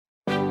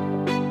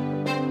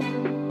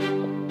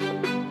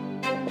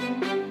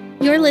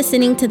You're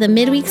listening to the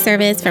midweek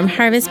service from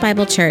Harvest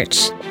Bible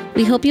Church.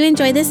 We hope you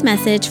enjoy this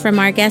message from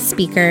our guest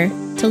speaker.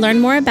 To learn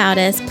more about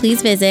us,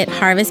 please visit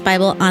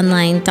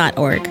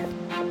harvestbibleonline.org.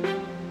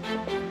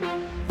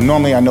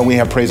 Normally, I know we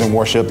have praise and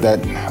worship,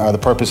 that the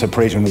purpose of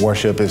praise and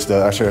worship is to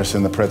usher us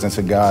in the presence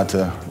of God,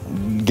 to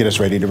get us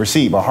ready to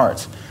receive our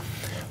hearts.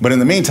 But in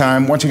the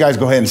meantime, why don't you guys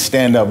go ahead and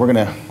stand up. We're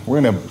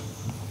gonna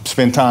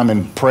spend time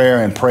in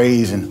prayer and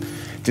praise and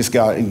just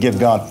give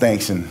God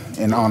thanks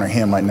and honor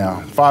him right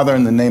now. Father,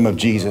 in the name of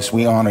Jesus,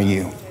 we honor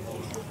you.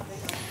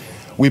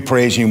 We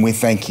praise you and we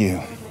thank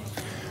you.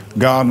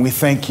 God, we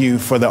thank you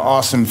for the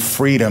awesome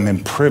freedom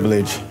and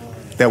privilege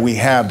that we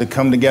have to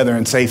come together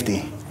in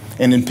safety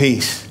and in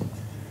peace,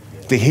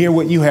 to hear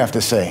what you have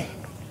to say,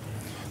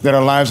 that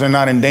our lives are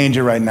not in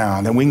danger right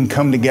now, that we can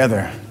come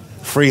together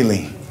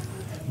freely,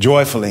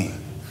 joyfully.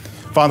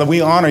 Father,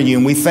 we honor you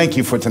and we thank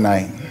you for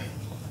tonight.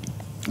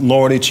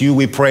 Lord, it's you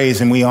we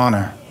praise and we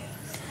honor.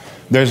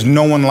 There's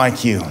no one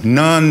like you,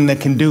 none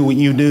that can do what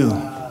you do.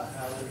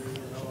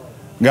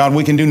 God,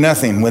 we can do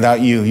nothing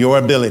without you, your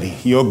ability,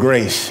 your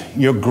grace,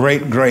 your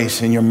great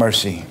grace and your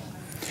mercy.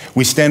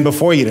 We stand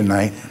before you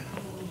tonight,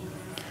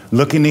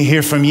 looking to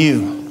hear from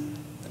you.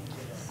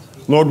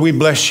 Lord, we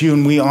bless you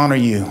and we honor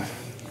you.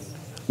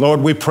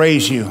 Lord, we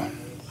praise you.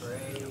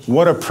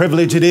 What a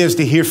privilege it is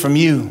to hear from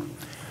you,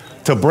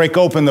 to break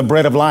open the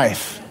bread of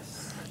life,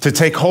 to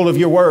take hold of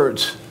your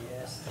words.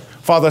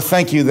 Father,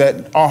 thank you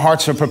that our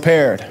hearts are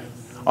prepared,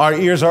 our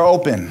ears are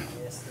open,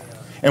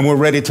 and we're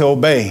ready to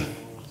obey,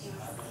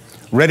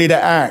 ready to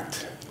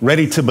act,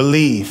 ready to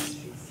believe,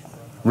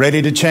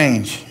 ready to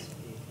change.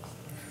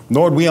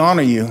 Lord, we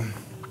honor you.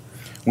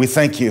 We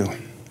thank you.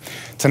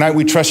 Tonight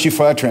we trust you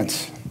for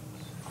utterance,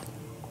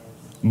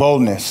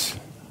 boldness.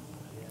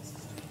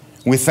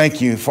 We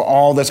thank you for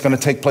all that's going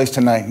to take place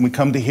tonight. We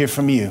come to hear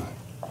from you.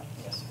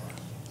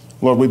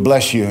 Lord, we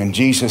bless you in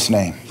Jesus'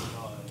 name.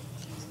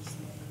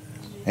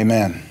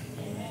 Amen.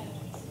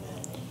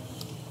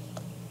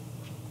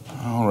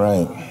 All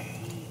right.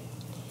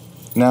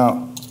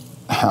 Now,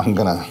 I'm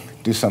going to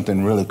do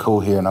something really cool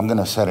here, and I'm going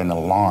to set an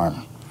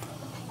alarm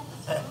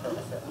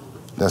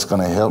that's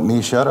going to help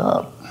me shut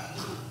up.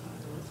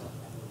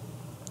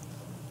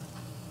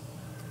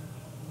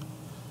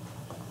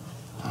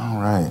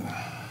 All right.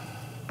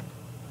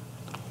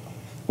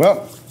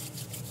 Well,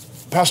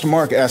 Pastor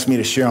Mark asked me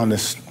to share on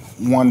this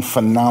one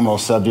phenomenal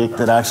subject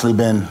that I've actually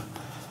been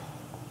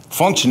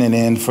functioning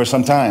in for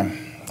some time,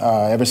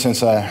 ever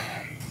since I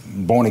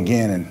born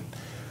again and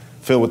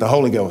filled with the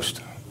Holy Ghost.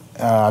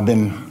 I've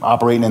been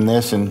operating in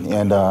this,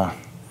 and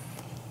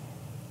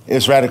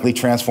it's radically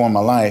transformed my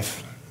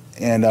life.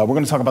 And we're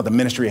going to talk about the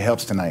ministry of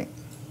helps tonight.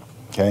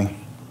 Okay,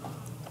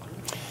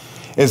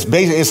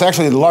 it's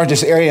actually the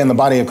largest area in the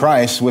body of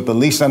Christ with the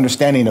least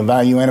understanding of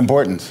value and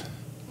importance.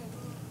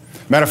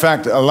 Matter of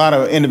fact, a lot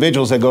of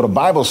individuals that go to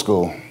Bible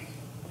school,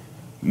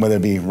 whether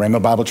it be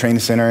Rhema Bible Training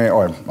Center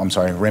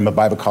Rhema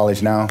Bible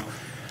College now,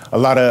 a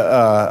lot of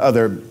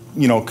other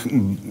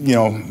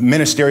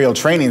ministerial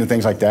training and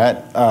things like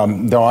that.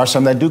 There are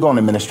some that do go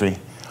into ministry.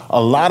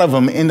 A lot of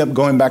them end up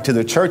going back to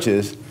their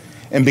churches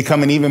and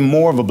becoming even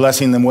more of a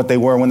blessing than what they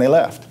were when they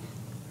left.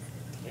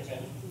 Amen.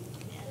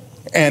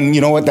 And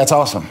you know what? That's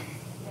awesome.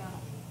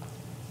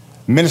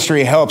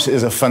 Ministry helps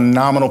is a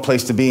phenomenal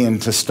place to be and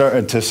to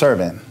serve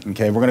in.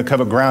 Okay, we're going to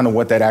cover ground on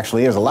what that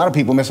actually is. A lot of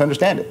people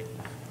misunderstand it.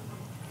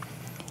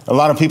 A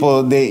lot of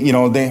people,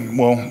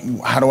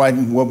 how do I?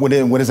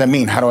 What does that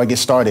mean? How do I get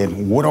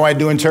started? What do I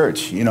do in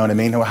church? You know what I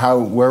mean?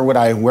 Where would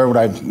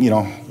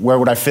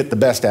I fit the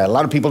best at? A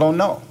lot of people don't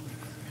know.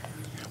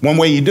 One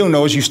way you do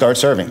know is you start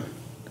serving.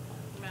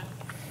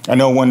 I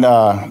know when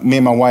me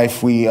and my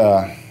wife,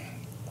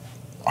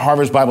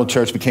 Harvest Bible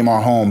Church became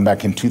our home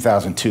back in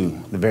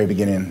 2002, the very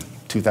beginning,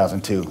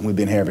 2002. We've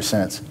been here ever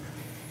since.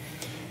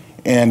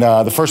 And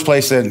the first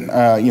place that,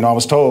 I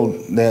was told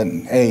that,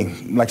 hey,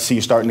 I'd like to see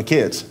you starting the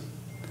kids.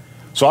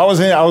 So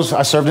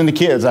I served in the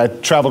kids. I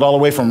traveled all the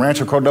way from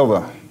Rancho Cordova.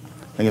 I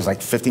think it was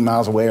like 50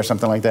 miles away or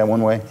something like that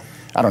one way.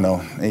 I don't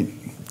know,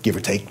 give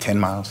or take 10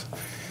 miles.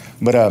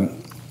 But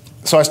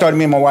so I started,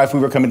 me and my wife, we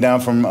were coming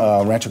down from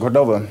Rancho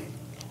Cordova,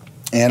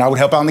 and I would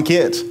help out in the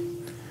kids.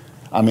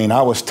 I mean,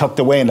 I was tucked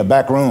away in the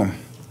back room.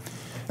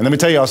 And let me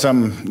tell y'all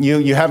something,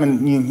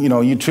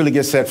 you truly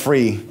get set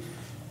free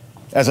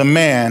as a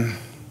man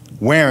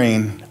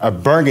wearing a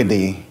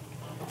burgundy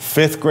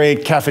 5th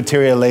grade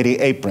cafeteria lady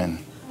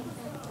apron.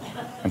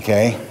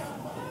 Okay?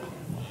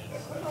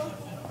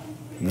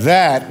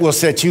 That will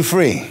set you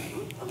free.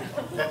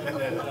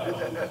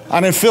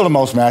 I didn't feel the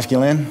most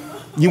masculine.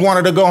 You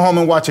wanted to go home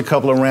and watch a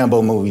couple of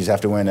Rambo movies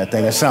after wearing that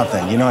thing or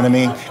something, you know what I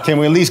mean? Can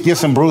we at least get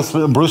some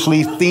Bruce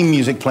Lee theme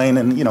music playing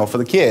and, for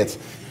the kids,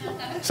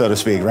 so to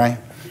speak, right?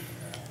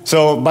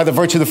 So by the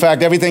virtue of the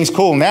fact everything's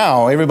cool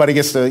now, everybody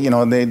gets to,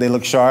 they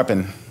look sharp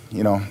and,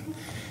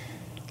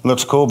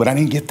 looks cool, but I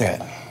didn't get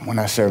that when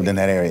I served in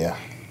that area.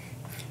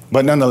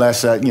 But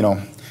nonetheless,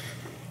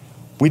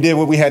 we did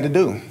what we had to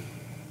do.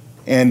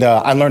 And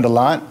I learned a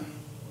lot.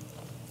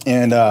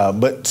 And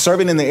but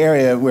serving in the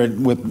area with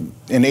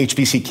in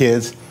HBC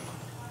kids,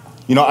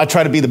 I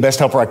try to be the best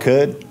helper I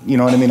could. You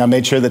know what I mean? I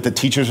made sure that the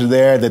teachers were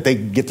there, that they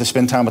get to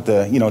spend time with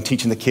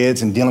teaching the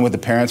kids and dealing with the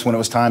parents when it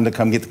was time to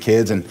come get the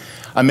kids. And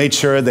I made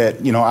sure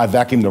that, I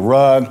vacuumed the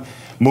rug,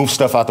 moved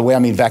stuff out the way. I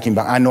mean, vacuum,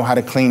 but I know how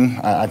to clean.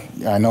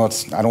 I know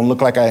I don't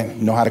look like I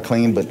know how to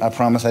clean, but I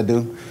promise I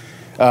do.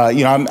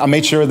 I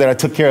made sure that I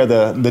took care of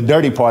the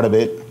dirty part of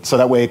it so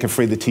that way it could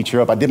free the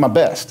teacher up. I did my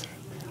best.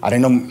 I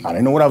didn't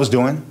know what I was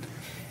doing.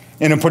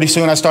 And then pretty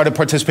soon I started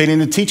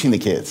participating in teaching the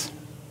kids.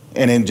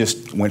 And then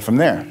just went from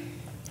there.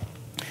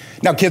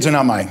 Now, kids are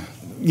not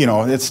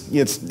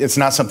it's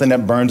not something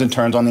that burns and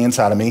turns on the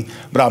inside of me,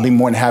 but I'll be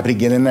more than happy to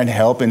get in there and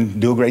help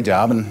and do a great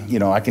job.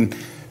 And, I can,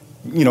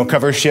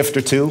 cover a shift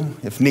or two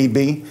if need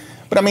be.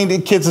 But I mean,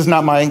 the kids is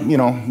not my,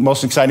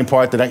 most exciting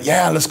part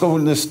let's go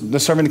with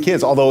this serving the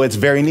kids, although it's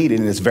very needed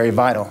and it's very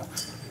vital.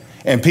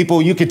 And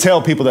you could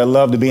tell people that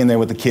love to be in there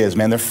with the kids,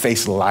 man, their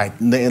face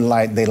they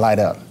light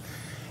up.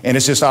 And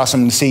it's just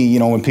awesome to see,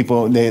 when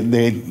people,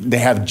 they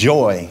have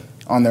joy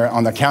on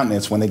their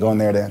countenance when they go in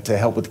there to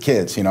help with the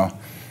kids,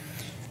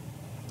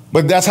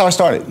 But that's how I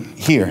started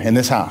here in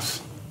this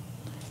house.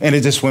 And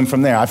it just went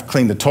from there. I've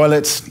cleaned the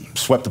toilets,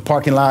 swept the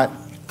parking lot,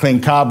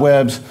 cleaned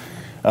cobwebs,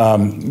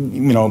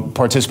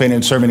 participated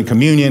in serving in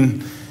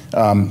communion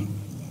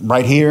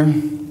right here.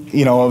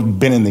 I've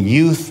been in the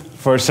youth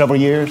for several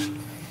years.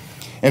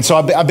 And so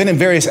I've been in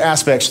various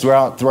aspects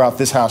throughout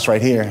this house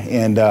right here.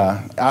 And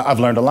I've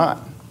learned a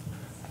lot.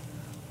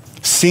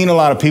 Seen a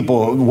lot of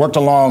people, worked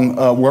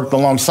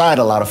alongside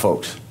a lot of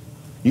folks.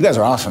 You guys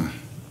are awesome.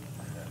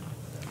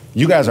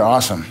 You guys are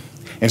awesome.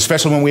 And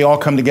especially when we all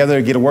come together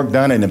to get a work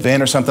done, an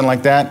event or something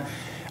like that.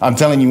 I'm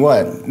telling you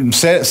what,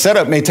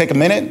 setup may take a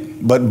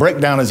minute, but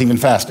breakdown is even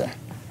faster.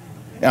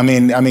 I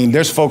mean,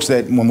 there's folks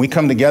that when we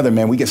come together,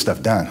 man, we get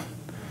stuff done.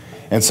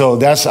 And so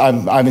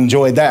I've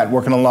enjoyed that,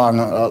 working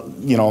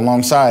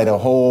alongside a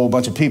whole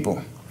bunch of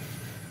people.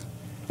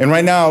 And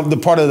right now, I'm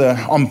Brian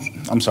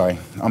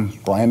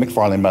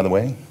McFarland, by the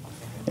way.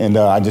 And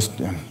I just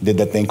did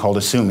that thing called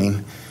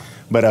assuming.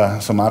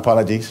 But so my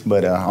apologies,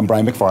 but I'm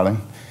Brian McFarland.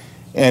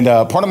 And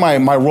part of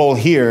my role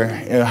here,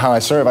 how I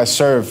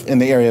serve in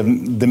the area of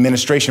the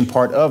administration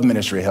part of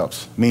Ministry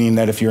Helps, meaning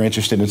that if you're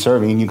interested in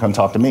serving, you come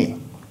talk to me.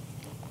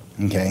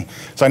 Okay?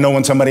 So I know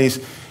when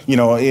somebody's,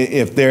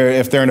 if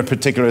they're in a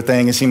particular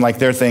thing, it seems like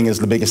their thing is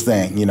the biggest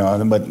thing,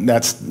 but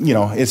that's,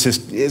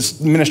 it's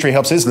Ministry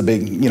Helps is the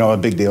big, a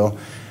big deal.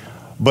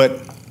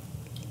 But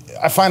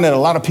I find that a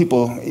lot of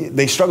people,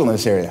 they struggle in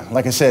this area.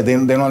 Like I said, they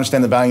don't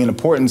understand the value and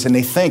importance, and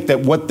they think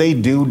that what they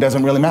do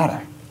doesn't really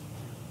matter.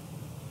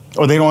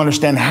 Or they don't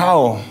understand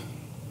how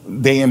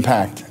they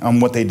impact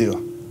on what they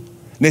do.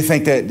 They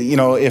think that,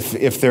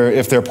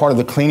 if they're part of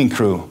the cleaning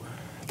crew,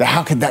 that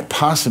how could that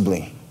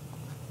possibly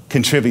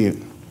contribute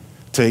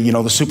to,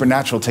 the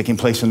supernatural taking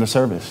place in the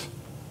service?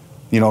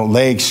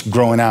 Legs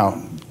growing out,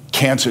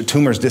 cancer,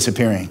 tumors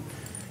disappearing.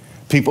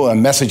 People, a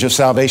message of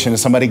salvation and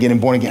somebody getting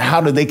born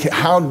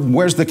again.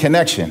 Where's the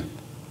connection?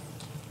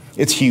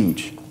 It's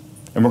huge.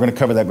 And we're going to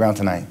cover that ground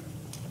tonight.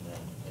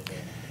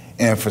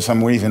 And for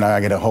some reason, I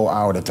get a whole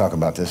hour to talk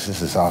about this.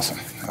 This is awesome.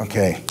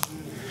 Okay.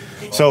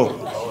 So,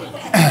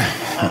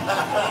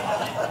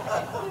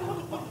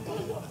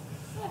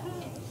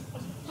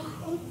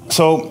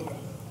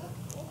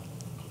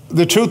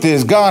 the truth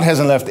is God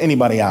hasn't left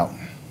anybody out.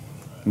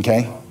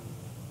 Okay?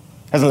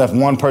 Hasn't left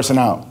one person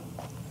out.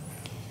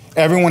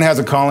 Everyone has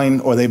a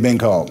calling or they've been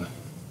called,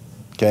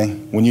 okay,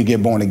 when you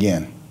get born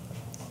again.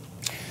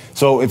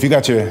 So if you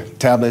got your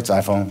tablets,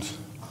 iPhones,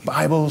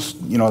 Bibles,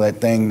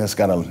 that thing that's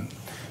got a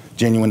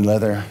genuine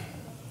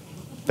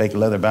fake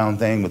leather bound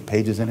thing with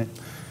pages in it,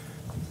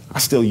 I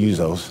still use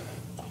those.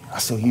 I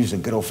still use a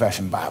good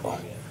old-fashioned Bible.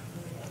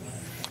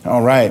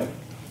 All right,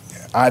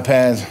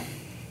 iPads,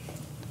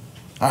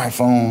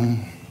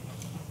 iPhone.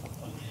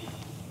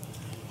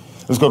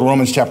 Let's go to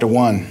Romans chapter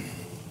 1,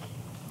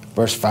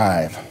 verse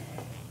 5.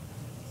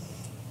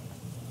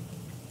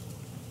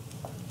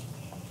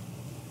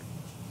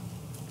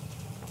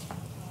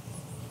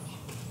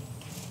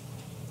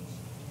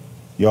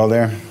 You all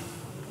there?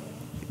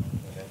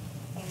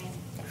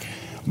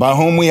 By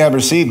whom we have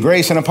received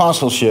grace and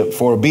apostleship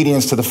for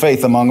obedience to the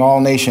faith among all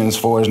nations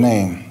for his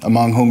name,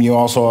 among whom you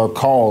also are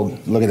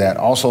called, look at that,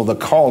 also the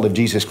called of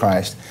Jesus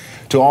Christ,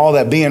 to all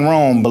that be in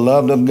Rome,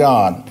 beloved of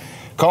God,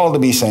 called to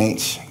be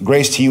saints,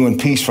 grace to you and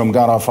peace from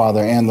God our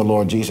Father and the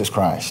Lord Jesus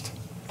Christ.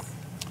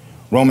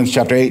 Romans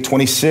chapter 8,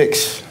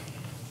 26.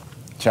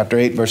 Chapter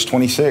 8, verse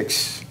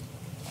 26.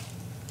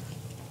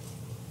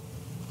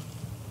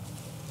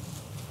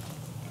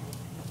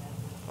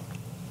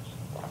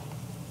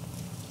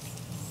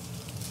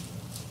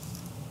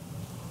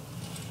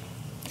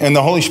 And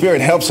the Holy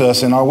Spirit helps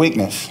us in our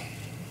weakness.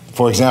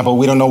 For example,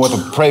 we don't know what to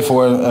pray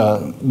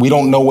for. We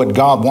don't know what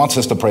God wants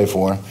us to pray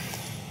for.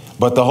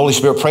 But the Holy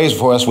Spirit prays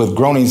for us with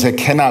groanings that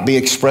cannot be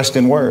expressed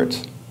in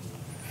words.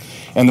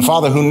 And the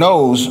Father who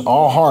knows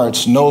all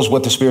hearts knows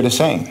what the Spirit is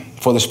saying.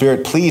 For the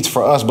Spirit pleads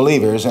for us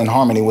believers in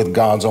harmony with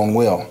God's own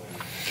will.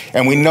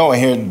 And we know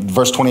here,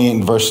 verse 28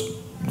 and verse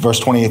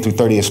 28 through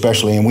 30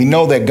 especially, and we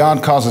know that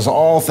God causes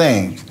all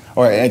things,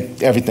 or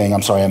everything.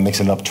 I'm sorry, I'm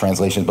mixing up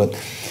translations,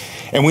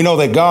 and we know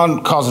that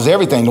God causes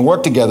everything to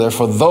work together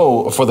for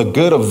the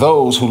good of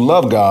those who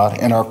love God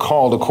and are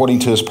called according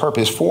to his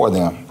purpose for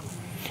them.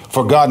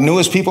 For God knew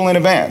his people in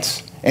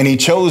advance, and he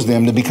chose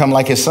them to become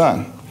like his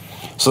son,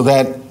 so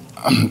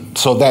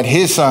that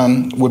his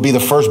son would be the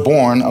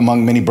firstborn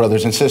among many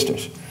brothers and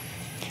sisters.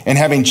 And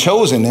having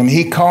chosen them,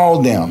 he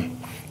called them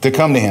to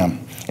come to him.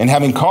 And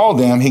having called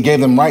them, he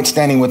gave them right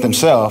standing with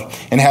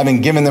himself. And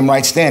having given them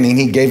right standing,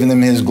 he gave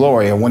them his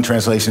glory. Or one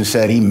translation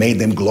said he made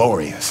them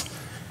glorious.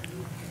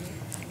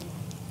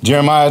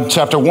 Jeremiah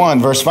chapter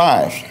 1, verse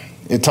 5.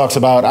 It talks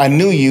about, I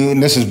knew you,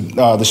 and this is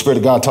the Spirit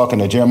of God talking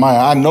to Jeremiah.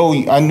 I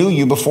knew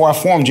you before I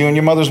formed you in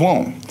your mother's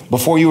womb.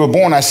 Before you were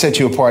born, I set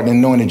you apart and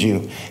anointed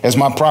you as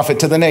my prophet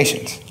to the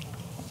nations.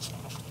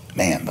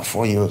 Man,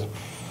 before you.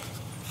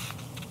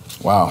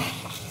 Wow.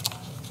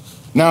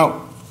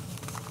 Now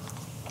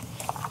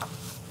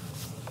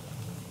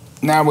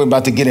we're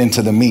about to get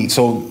into the meat.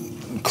 So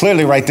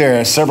clearly right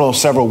there,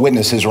 several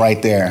witnesses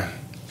right there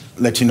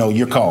let you know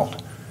you're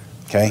called.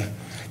 Okay?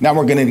 Now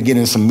we're going to get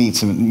into some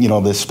meats and,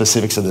 the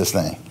specifics of this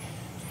thing.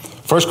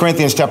 1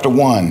 Corinthians chapter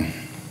 1.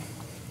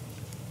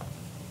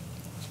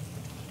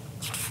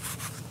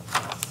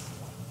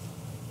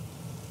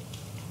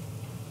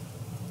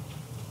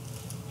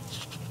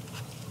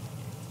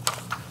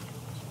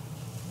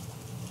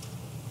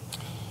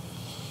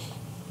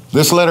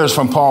 This letter is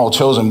from Paul,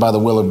 chosen by the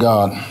will of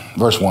God.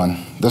 Verse 1.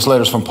 This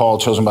letter is from Paul,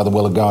 chosen by the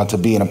will of God to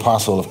be an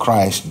apostle of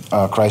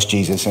Christ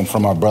Jesus, and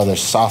from our brother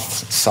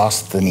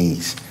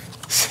Sosthenes.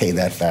 Say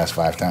that fast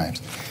 5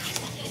 times.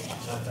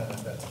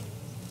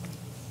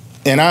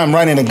 And I am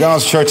writing to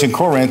God's church in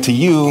Corinth, to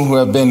you who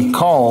have been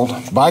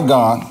called by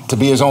God to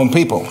be his own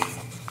people.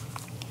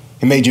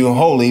 He made you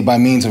holy by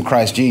means of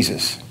Christ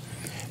Jesus,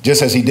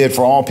 just as he did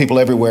for all people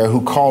everywhere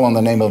who call on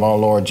the name of our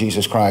Lord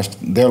Jesus Christ,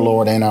 their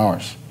Lord and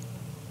ours.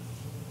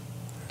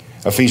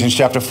 Ephesians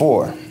chapter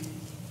 4,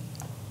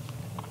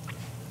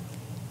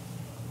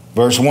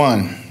 verse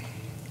 1.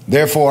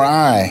 Therefore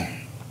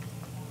I,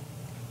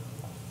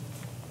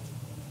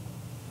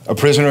 a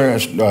prisoner,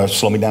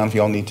 slow me down if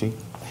y'all need to.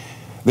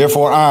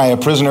 Therefore I, a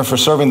prisoner for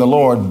serving the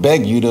Lord,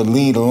 beg you to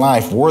lead a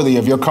life worthy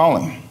of your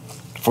calling,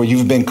 for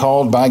you've been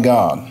called by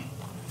God.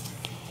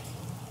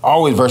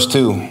 Always, verse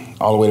 2,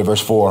 all the way to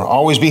verse 4.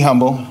 Always be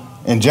humble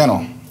and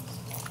gentle.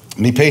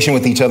 Be patient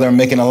with each other and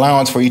make an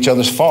allowance for each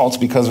other's faults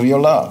because of your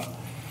love.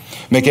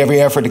 Make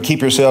every effort to keep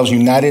yourselves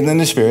united in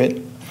the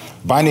Spirit,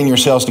 binding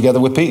yourselves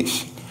together with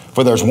peace.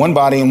 For there's one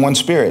body and one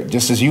Spirit,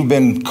 just as you've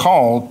been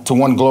called to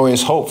one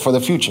glorious hope for the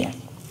future.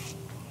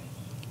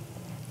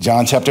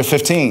 John chapter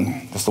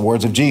 15, that's the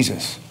words of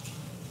Jesus.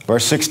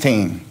 Verse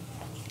 16.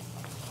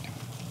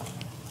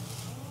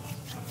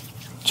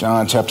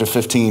 John chapter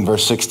 15,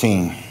 verse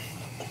 16.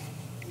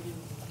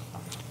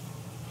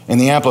 In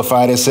the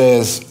Amplified, it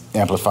says,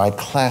 Amplified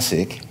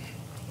Classic,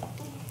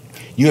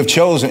 you have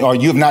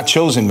not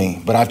chosen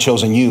me, but I've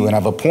chosen you, and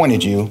I've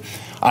appointed you.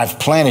 I've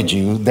planted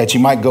you that you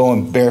might go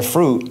and bear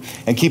fruit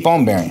and keep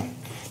on bearing,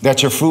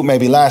 that your fruit may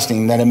be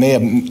lasting, that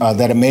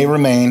it may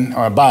remain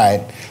or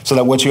abide, so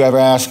that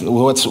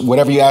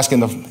whatever you ask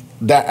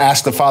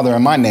ask the Father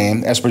in my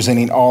name, as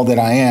presenting all that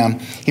I am,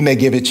 he may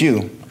give it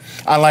you.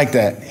 I like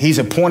that. He's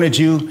appointed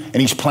you and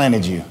he's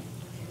planted you.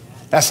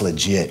 That's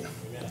legit.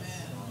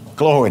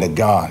 Glory to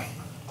God.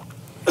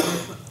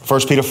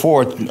 1 Peter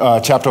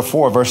 4, chapter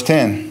 4, verse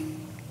 10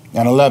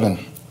 and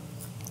 11.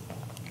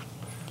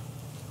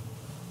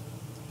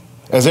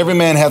 As every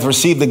man hath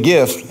received the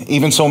gift,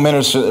 even so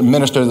minister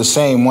the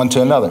same one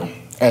to another,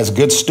 as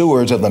good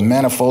stewards of the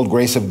manifold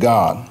grace of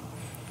God.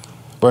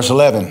 Verse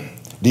 11.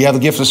 Do you have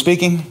the gift of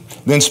speaking?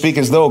 Then speak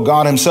as though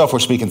God himself were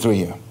speaking through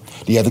you.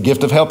 Do you have the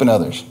gift of helping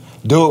others?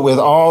 Do it with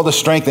all the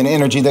strength and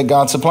energy that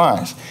God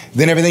supplies.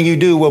 Then everything you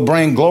do will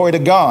bring glory to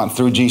God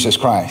through Jesus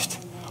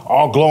Christ.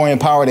 All glory and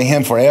power to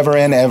him forever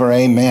and ever.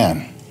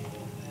 Amen.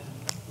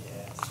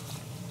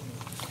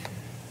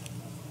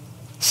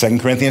 2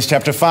 Corinthians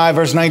chapter 5,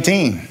 verse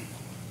 19.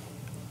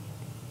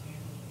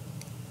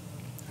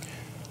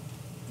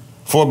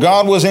 For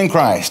God was in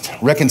Christ,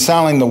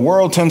 reconciling the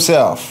world to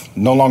himself,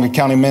 no longer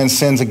counting men's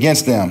sins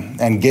against them,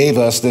 and gave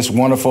us this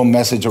wonderful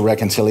message of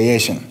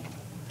reconciliation.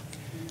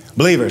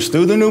 Believers,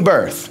 through the new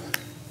birth,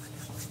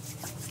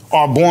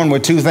 are born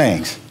with 2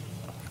 things.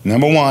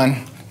 Number 1,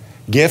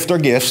 gift or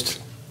gifts,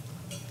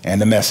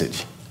 and a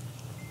message.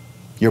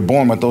 You're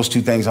born with those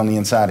 2 things on the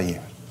inside of you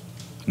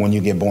when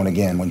you get born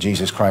again, when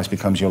Jesus Christ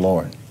becomes your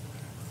Lord.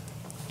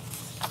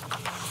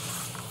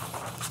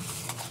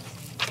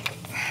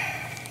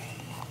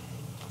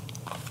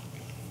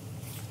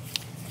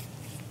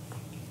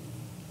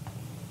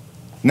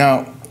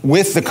 Now,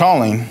 with the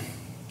calling,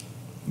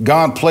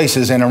 God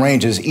places and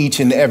arranges each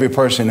and every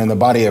person in the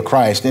body of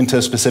Christ into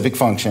a specific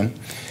function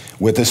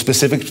with a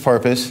specific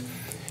purpose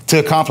to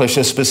accomplish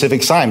a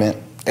specific assignment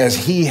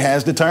as he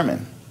has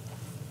determined.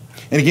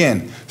 And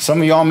again,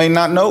 some of y'all may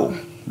not know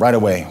right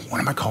away,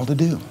 what am I called to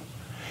do?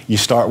 You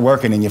start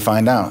working and you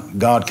find out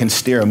God can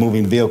steer a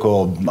moving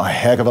vehicle a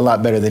heck of a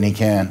lot better than he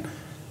can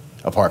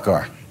a parked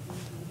car.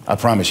 I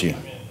promise you.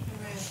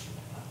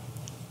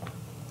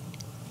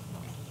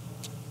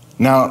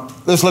 Now,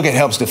 let's look at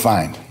helps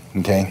defined,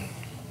 okay?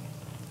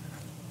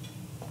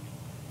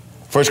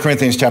 1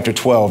 Corinthians chapter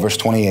 12, verse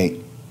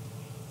 28.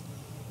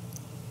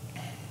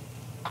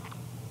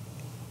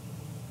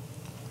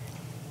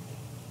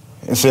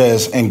 It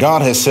says, and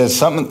God has set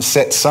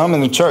some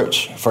in the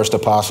church, first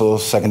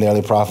apostles,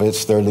 secondarily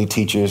prophets, thirdly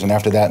teachers, and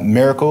after that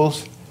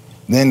miracles,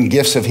 then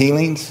gifts of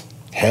healings,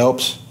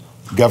 helps,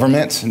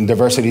 governments, and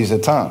diversities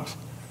of tongues.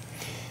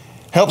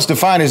 Helps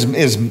defined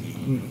is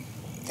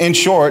in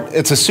short,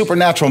 it's a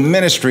supernatural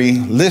ministry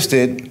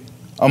listed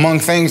among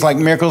things like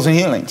miracles and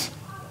healings.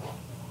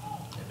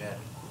 Amen.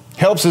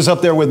 Helps is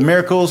up there with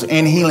miracles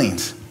and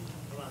healings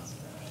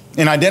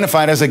and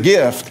identified as a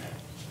gift.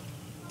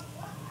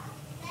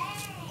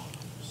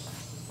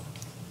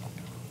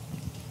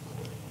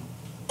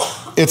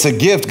 It's a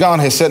gift God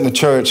has set in the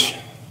church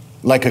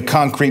like a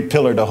concrete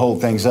pillar to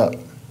hold things up,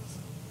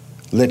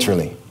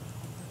 literally.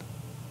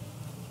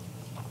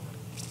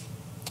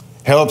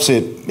 Helps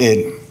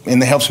in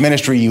the helps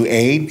ministry, you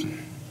aid,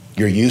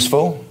 you're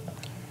useful,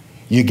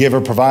 you give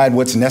or provide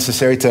what's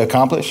necessary to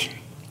accomplish,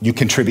 you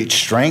contribute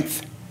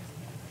strength,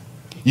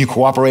 you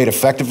cooperate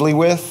effectively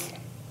with,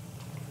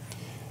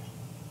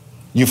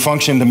 you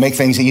function to make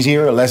things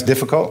easier or less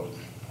difficult,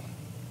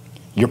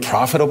 you're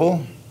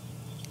profitable,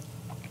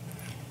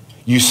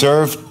 you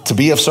serve to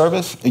be of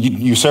service,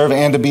 you serve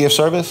and to be of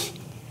service,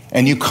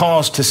 and you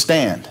cause to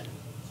stand.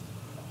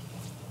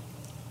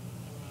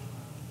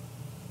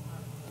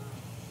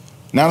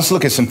 Now let's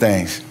look at some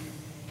things.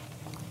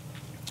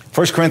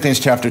 1 Corinthians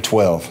chapter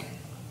 12.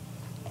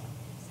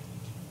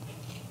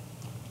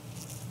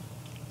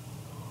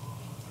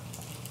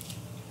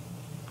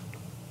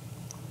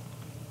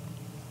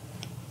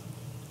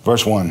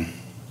 Verse 1.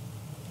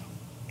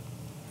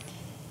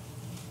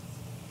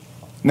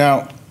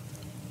 Now,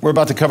 we're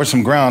about to cover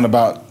some ground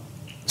about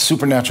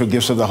supernatural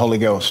gifts of the Holy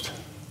Ghost.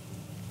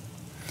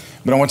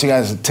 But I want you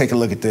guys to take a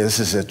look at this.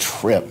 This is a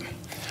trip.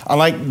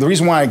 The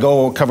reason why I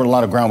go cover a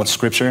lot of ground with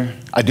scripture,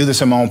 I do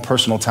this in my own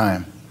personal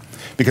time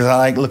because I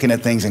like looking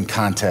at things in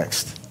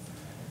context.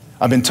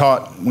 I've been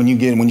taught when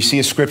you see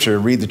a scripture,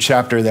 read the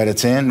chapter that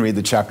it's in, read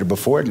the chapter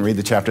before it, and read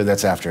the chapter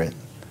that's after it.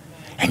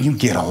 And you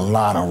get a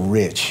lot of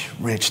rich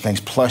things.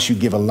 Plus you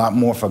give a lot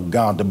more for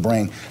God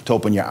to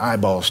open your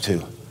eyeballs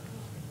to.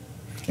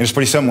 And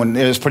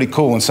it's pretty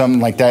cool when something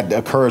like that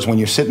occurs when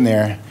you're sitting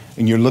there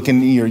and you're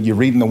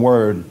reading the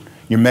word,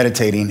 you're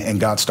meditating, and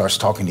God starts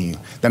talking to you.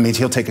 That means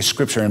he'll take a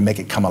scripture and make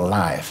it come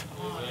alive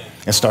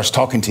and starts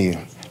talking to you.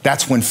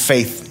 That's when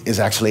faith is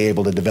actually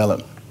able to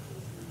develop.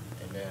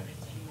 Amen.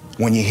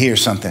 When you hear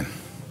something.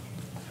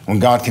 When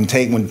God can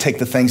take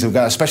the things of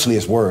God, especially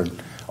his word,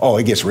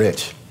 it gets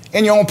rich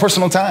in your own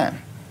personal time.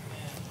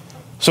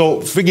 So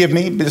forgive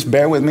me, just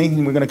bear with me.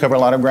 We're going to cover a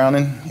lot of ground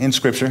in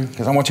scripture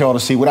because I want you all to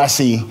see what I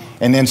see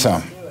and then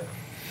some.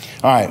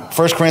 All right,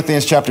 1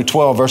 Corinthians chapter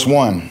 12, verse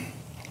 1.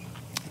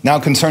 Now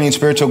concerning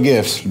spiritual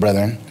gifts,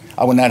 brethren,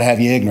 I would not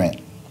have you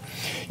ignorant.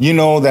 You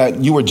know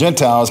that you were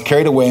Gentiles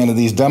carried away into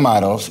these dumb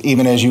idols,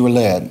 even as you were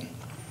led.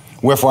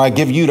 Wherefore I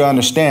give you to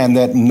understand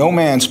that no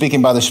man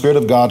speaking by the Spirit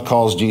of God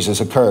calls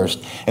Jesus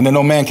accursed, and that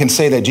no man can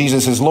say that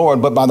Jesus is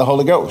Lord but by the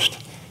Holy Ghost.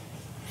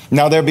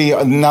 Now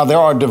there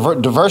are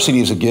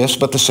diversities of gifts,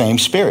 but the same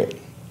Spirit.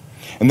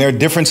 And there are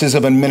differences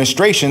of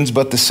administrations,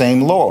 but the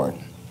same Lord.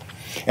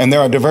 And there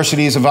are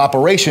diversities of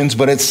operations,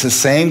 but it's the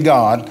same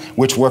God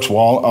which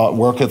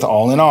worketh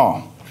all in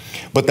all.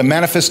 But the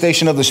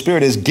manifestation of the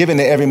Spirit is given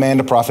to every man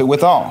to profit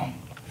withal.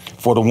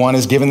 For to one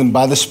is given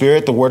by the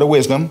Spirit the word of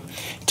wisdom,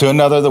 to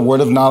another the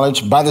word of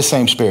knowledge by the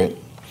same Spirit.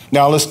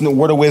 Now listen, the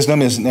word of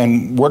wisdom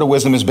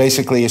is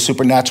basically a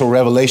supernatural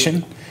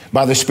revelation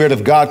by the Spirit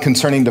of God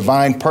concerning the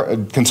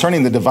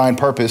divine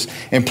purpose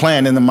and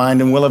plan in the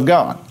mind and will of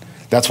God.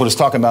 That's what it's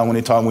talking about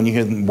when you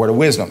hear the word of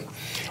wisdom.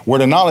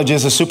 Word of knowledge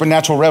is a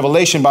supernatural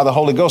revelation by the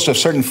Holy Ghost of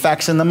certain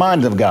facts in the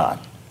mind of God.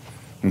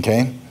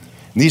 Okay?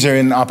 These are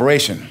in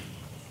operation.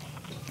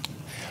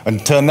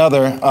 And to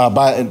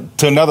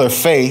another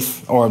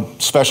faith or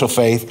special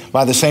faith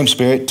by the same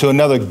Spirit, to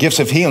another gifts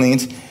of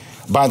healings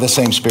by the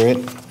same Spirit,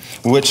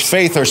 which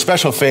faith or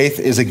special faith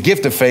is a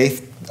gift of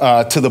faith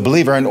to the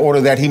believer in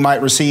order that he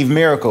might receive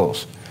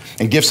miracles.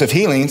 And gifts of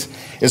healings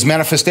is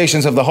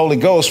manifestations of the Holy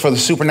Ghost for the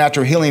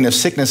supernatural healing of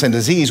sickness and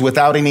disease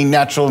without any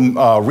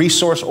natural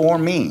resource or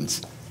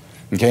means.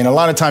 Okay, and a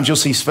lot of times you'll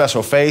see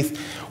special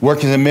faith,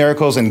 working in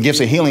miracles, and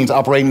gifts of healings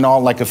operating all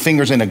like a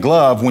fingers in a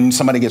glove when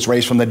somebody gets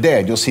raised from the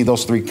dead. You'll see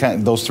those three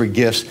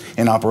gifts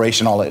in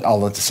operation all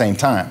at the same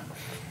time.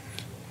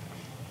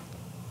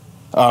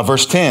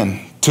 Verse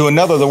 10. To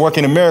another, the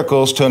working of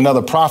miracles, to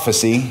another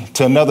prophecy,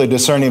 to another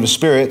discerning of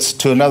spirits,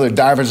 to another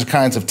divers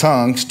kinds of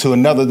tongues, to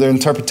another the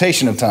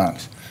interpretation of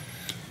tongues.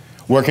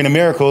 Working of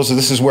miracles,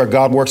 this is where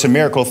God works a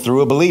miracle through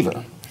a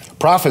believer.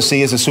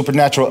 Prophecy is a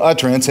supernatural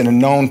utterance in a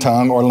known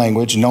tongue or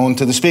language known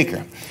to the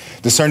speaker.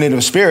 Discerning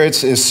of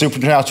spirits is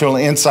supernatural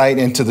insight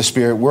into the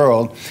spirit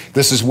world.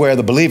 This is where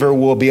the believer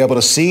will be able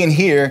to see and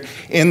hear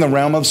in the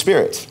realm of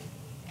spirits.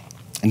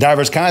 And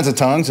diverse kinds of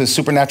tongues is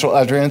supernatural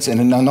utterance in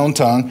an unknown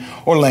tongue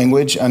or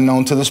language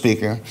unknown to the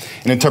speaker.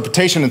 And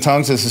interpretation of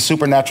tongues is a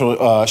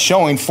supernatural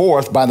showing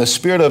forth by the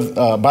Spirit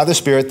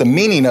the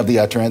meaning of the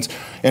utterance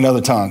in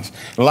other tongues.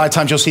 And a lot of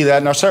times you'll see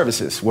that in our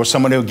services, where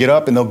someone will get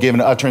up and they'll give an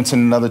utterance in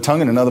another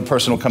tongue, and another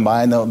person will come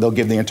by and they'll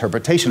give the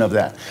interpretation of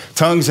that.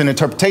 Tongues and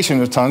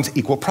interpretation of tongues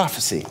equal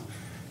prophecy.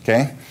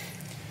 Okay.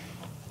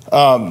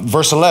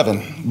 Verse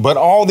 11, but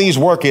all these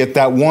worketh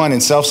that one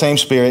and selfsame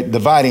Spirit,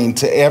 dividing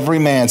to every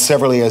man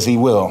severally as he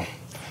will.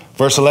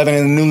 Verse 11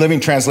 in the New Living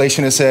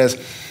Translation, it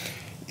says,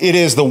 it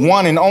is the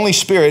one and only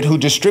Spirit who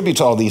distributes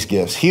all these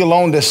gifts. He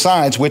alone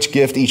decides which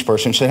gift each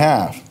person should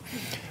have.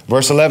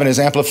 Verse 11 is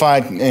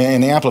amplified.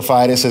 In the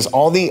Amplified, it says,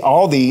 all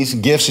these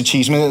gifts,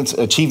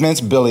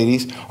 achievements,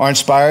 abilities are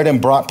inspired and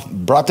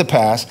brought to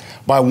pass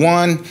by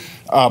one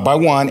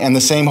and the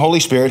same Holy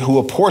Spirit, who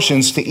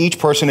apportions to each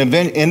person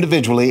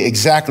individually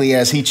exactly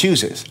as he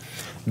chooses.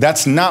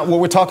 That's not what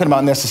we're talking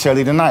about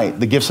necessarily tonight.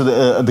 The gifts of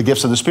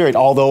the Spirit,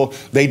 although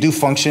they do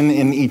function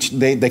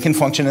they can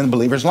function in the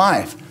believer's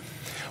life.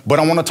 But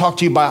I want to talk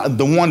to you about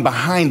the one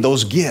behind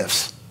those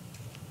gifts,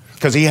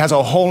 because he has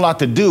a whole lot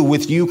to do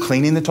with you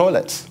cleaning the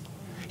toilets.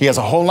 He has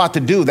a whole lot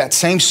to do. That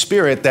same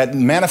Spirit that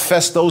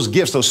manifests those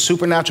gifts, those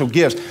supernatural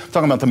gifts,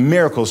 talking about the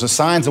miracles, the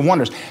signs and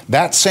wonders,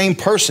 that same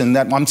person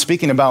that I'm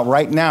speaking about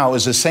right now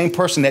is the same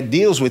person that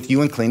deals with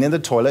you in cleaning the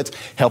toilets,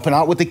 helping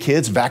out with the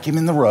kids,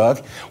 vacuuming the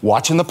rug,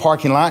 watching the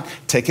parking lot,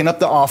 taking up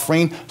the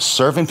offering,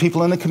 serving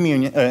people in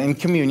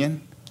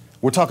communion.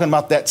 We're talking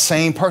about that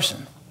same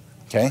person,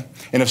 okay?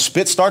 And if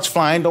spit starts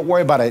flying, don't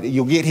worry about it.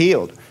 You'll get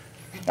healed.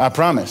 I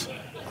promise.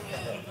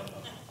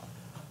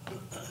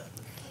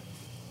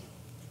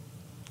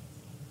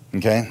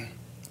 Okay?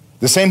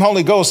 The same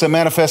Holy Ghost that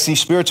manifests these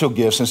spiritual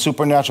gifts and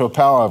supernatural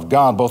power of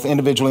God, both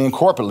individually and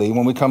corporately,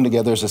 when we come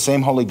together, is the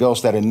same Holy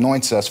Ghost that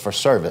anoints us for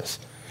service,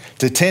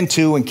 to tend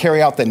to and carry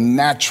out the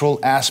natural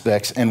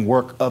aspects and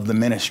work of the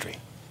ministry.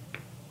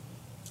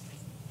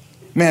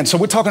 Man, so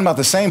we're talking about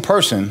the same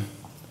person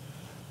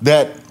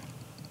that,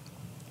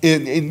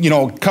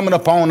 coming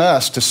upon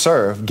us to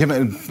serve,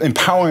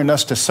 empowering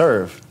us to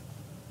serve,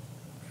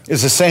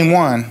 is the same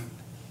one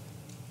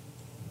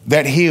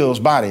that heals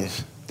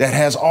bodies, that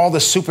has all the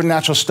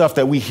supernatural stuff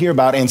that we hear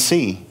about and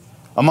see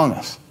among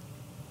us.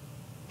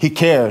 He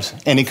cares,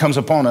 and he comes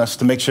upon us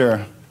to make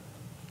sure,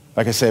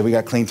 like I said, we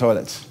got clean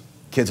toilets.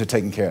 Kids are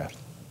taken care of.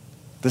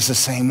 This is the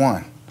same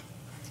one.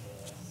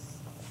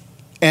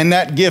 And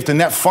that gift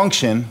and that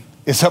function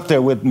is up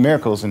there with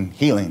miracles and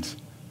healings.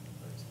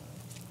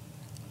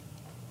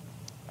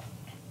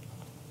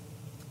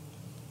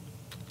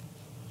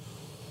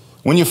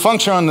 When you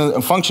function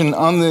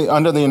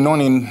under the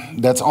anointing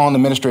that's on the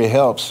ministry of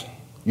helps,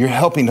 you're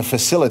helping to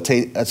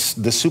facilitate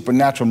the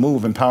supernatural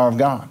move and power of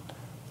God.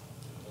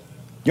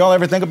 Y'all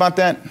ever think about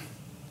that?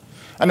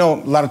 I know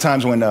a lot of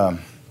times when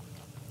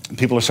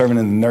people are serving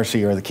in the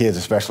nursery, or the kids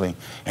especially,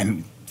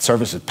 and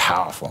service is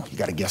powerful. You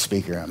got a guest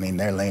speaker. I mean,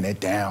 they're laying it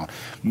down.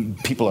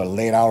 People are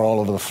laid out all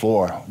over the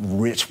floor.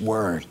 Rich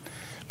word.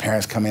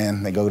 Parents come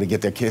in, they go to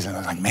get their kids, and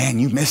they're like, man,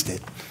 you missed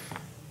it.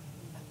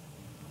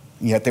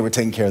 And yet they were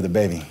taking care of the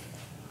baby,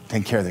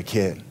 taking care of their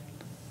kid.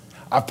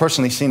 I've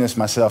personally seen this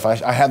myself.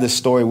 I have this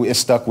story. It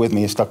stuck with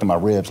me. It stuck to my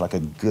ribs like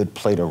a good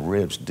plate of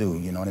ribs do.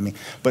 You know what I mean?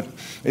 But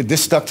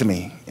this stuck to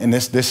me, and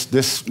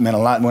this meant a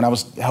lot. When I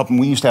was helping,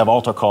 we used to have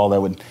altar call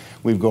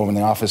we'd go over in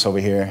the office over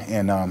here,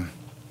 and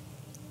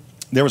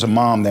there was a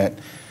mom that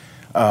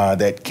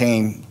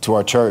came to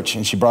our church,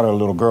 and she brought her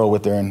little girl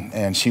with her,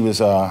 and she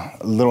was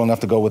little enough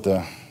to go with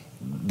the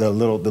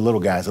little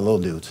guys, the little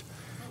dudes.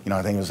 You know,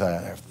 I think it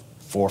was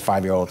 4 or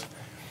 5 year olds,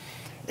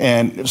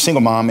 and a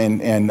single mom,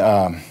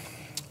 and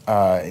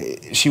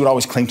she would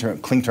always cling to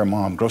her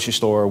mom. Grocery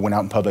store, went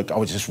out in public,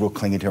 always just real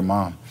clingy to her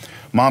mom.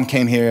 Mom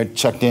came here,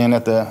 checked in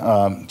at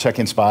the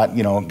check-in spot,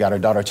 got her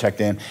daughter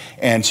checked in,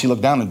 and she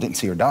looked down and didn't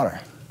see her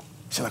daughter.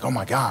 She's like, oh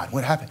my God,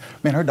 what happened?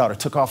 Man, her daughter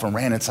took off and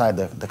ran inside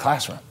the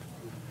classroom.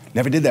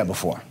 Never did that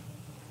before.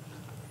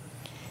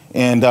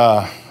 And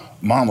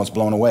mom was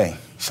blown away.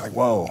 She's like,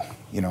 whoa,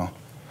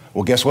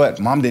 Well, guess what?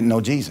 Mom didn't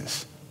know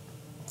Jesus.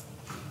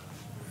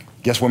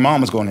 Guess where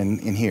mom was going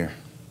in here?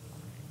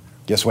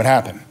 Guess what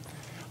happened?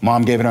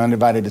 Mom gave her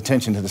undivided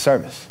attention to the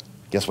service.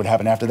 Guess what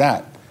happened after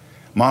that?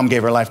 Mom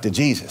gave her life to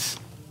Jesus.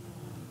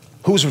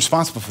 Who was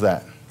responsible for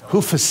that?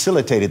 Who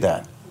facilitated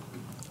that?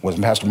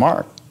 Wasn't Pastor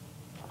Mark.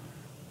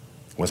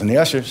 Wasn't the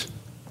ushers. It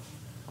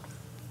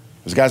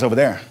was the guys over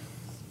there.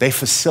 They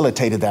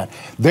facilitated that.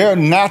 Their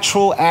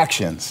natural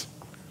actions,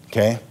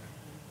 okay?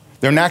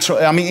 Their natural,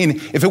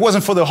 if it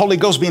wasn't for the Holy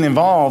Ghost being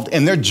involved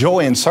and their joy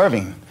in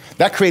serving,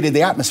 that created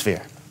the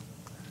atmosphere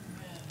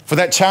for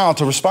that child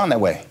to respond that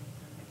way.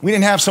 We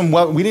didn't have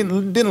we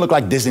didn't look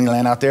like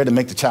Disneyland out there to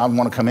make the child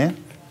want to come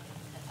in.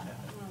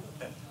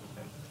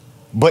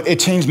 But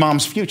it changed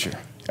mom's future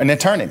and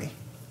eternity.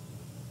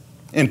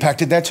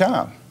 Impacted that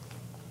child.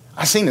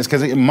 I seen this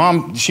because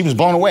mom, she was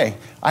blown away.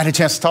 I had a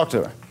chance to talk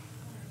to her.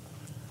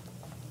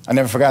 I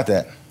never forgot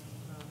that.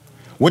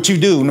 What you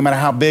do, no matter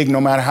how big, no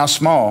matter how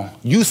small,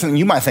 you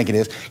might think it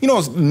is.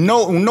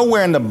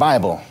 Nowhere in the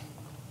Bible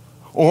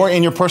or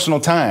in your personal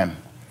time,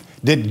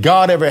 did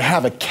God ever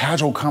have a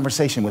casual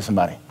conversation with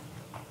somebody?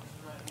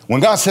 When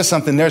God says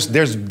something,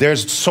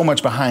 there's so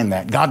much behind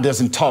that. God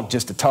doesn't talk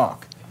just to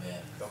talk.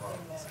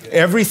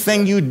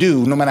 Everything you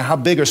do, no matter how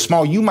big or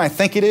small you might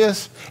think it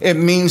is, it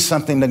means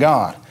something to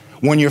God.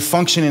 When you're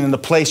functioning in the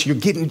place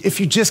if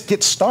you just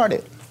get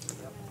started,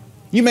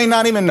 you may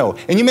not even know.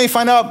 And you may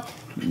find out,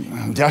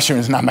 ushering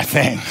is not my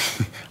thing.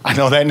 I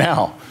know that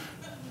now.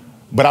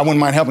 But I wouldn't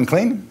mind helping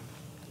cleaning.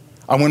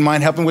 I wouldn't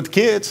mind helping with the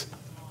kids.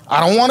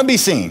 I don't want to be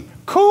seen.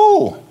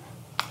 Cool.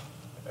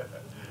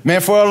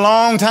 Man, for a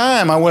long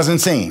time, I wasn't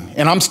seen.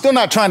 And I'm still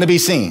not trying to be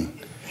seen.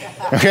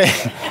 Okay?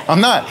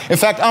 I'm not. In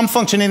fact, I'm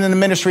functioning in the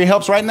ministry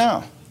helps right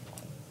now.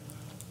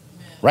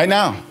 Right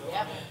now.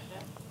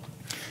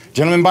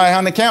 Gentlemen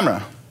behind the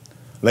camera.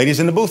 Ladies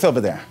in the booth over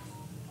there.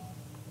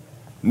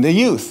 The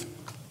youth.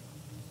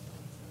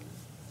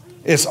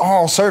 It's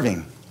all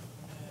serving.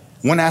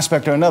 One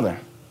aspect or another.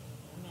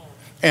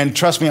 And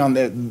trust me on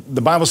that,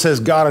 the Bible says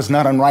God is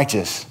not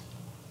unrighteous.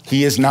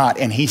 He is not,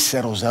 and he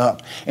settles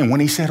up. And when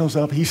he settles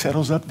up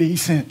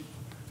decent.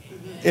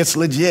 It's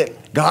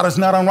legit. God is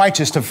not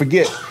unrighteous to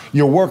forget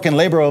your work and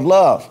labor of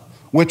love,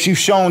 which you've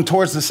shown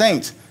towards the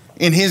saints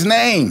in his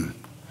name.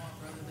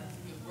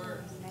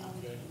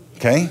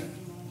 Okay?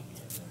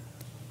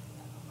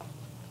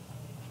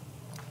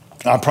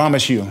 I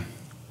promise you,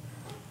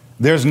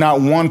 there's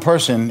not one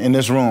person in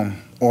this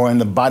room or in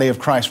the body of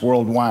Christ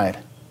worldwide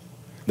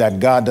that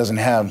God doesn't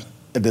have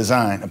a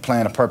design, a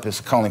plan, a purpose,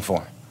 a calling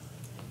for.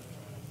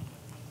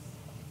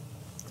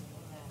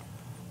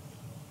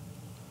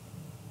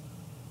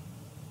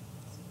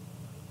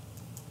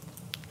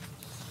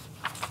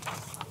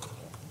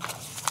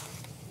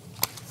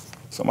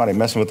 Somebody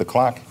messing with the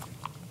clock?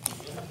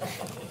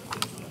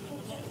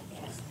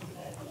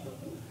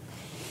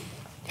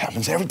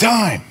 Happens every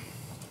time.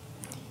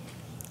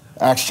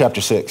 Acts chapter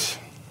 6.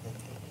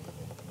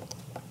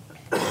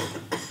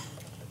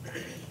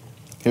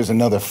 Here's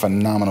another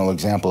phenomenal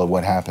example of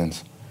what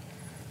happens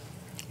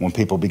when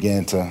people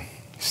begin to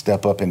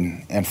step up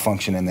and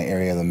function in the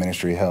area of the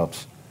ministry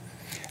helps.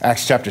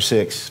 Acts chapter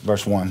 6,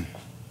 verse 1.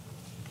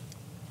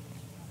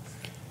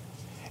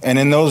 And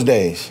in those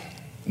days,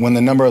 when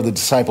the number of the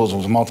disciples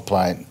was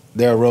multiplied,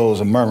 there arose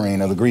a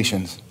murmuring of the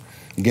Grecians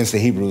against the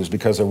Hebrews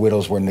because their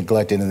widows were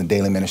neglected in the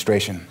daily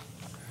ministration.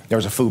 There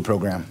was a food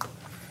program.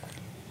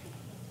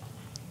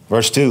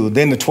 Verse 2,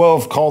 then the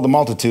 12 called the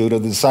multitude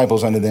of the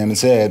disciples unto them and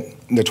said,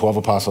 the 12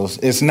 apostles,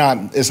 it's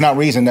not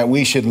reason that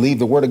we should leave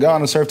the word of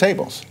God and serve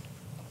tables.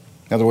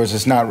 In other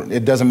words,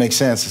 it doesn't make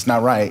sense. It's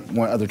not right,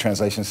 what other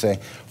translations say,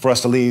 for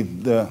us to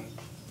leave the,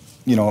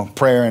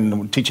 prayer and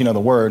the teaching of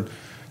the word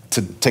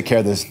to take care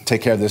of this,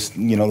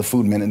 the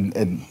food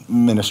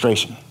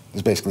administration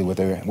is basically what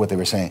they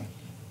were saying.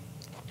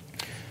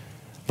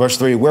 Verse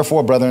 3,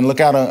 wherefore, brethren, look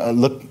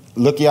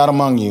ye out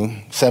among you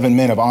 7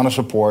 men of honest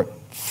report,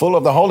 full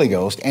of the Holy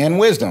Ghost and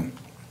wisdom,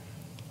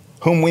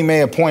 whom we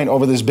may appoint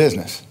over this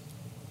business.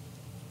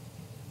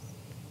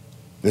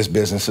 This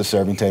business of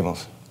serving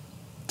tables,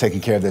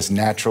 taking care of this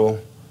natural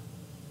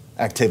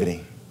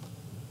activity.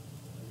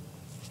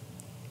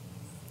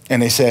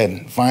 And they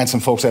said, find some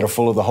folks that are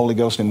full of the Holy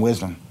Ghost and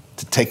wisdom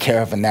to take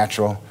care of a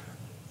natural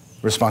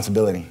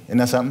responsibility. Isn't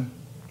that something?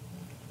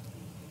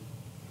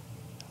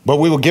 But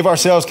we will give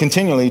ourselves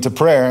continually to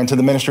prayer and to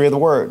the ministry of the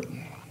word.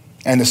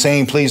 And the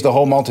same pleased the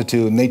whole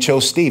multitude. And they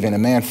chose Stephen, a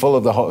man full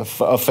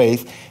of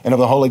faith and of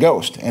the Holy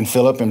Ghost, and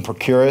Philip and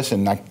Prochorus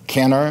and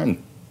Nicanor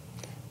and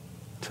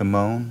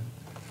Timon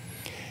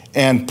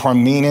and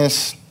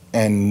Parmenas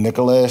and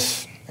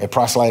Nicholas, a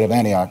proselyte of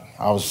Antioch.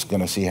 I was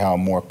going to see how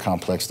more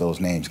complex those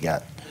names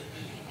got.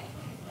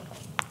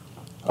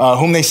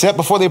 Whom they set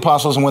before the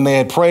apostles, and when they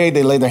had prayed,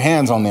 they laid their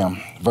hands on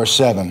them. Verse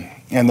 7.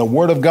 And the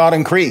word of God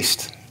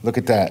increased. Look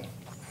at that.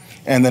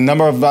 And the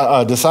number of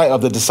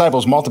the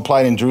disciples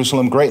multiplied in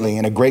Jerusalem greatly,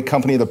 and a great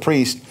company of the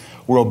priests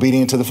were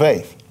obedient to the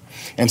faith.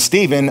 And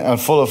Stephen,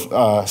 full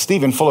of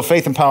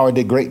faith and power,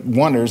 did great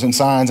wonders and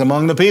signs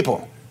among the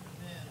people.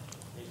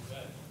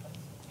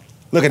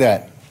 Look at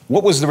that.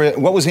 What was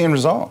the end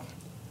result?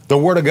 The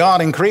word of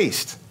God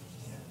increased.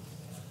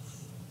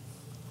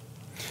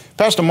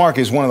 Pastor Mark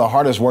is one of the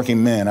hardest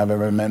working men I've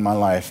ever met in my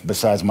life,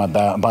 besides my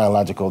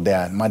biological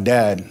dad. My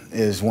dad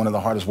is one of the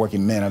hardest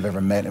working men I've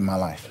ever met in my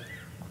life.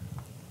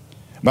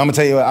 But I'm going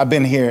to tell you, I've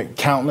been here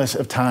countless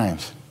of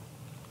times.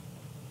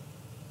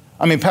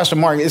 I mean, Pastor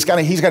Mark, he's got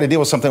to deal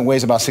with something that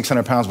weighs about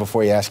 600 pounds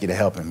before he asks you to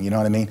help him. You know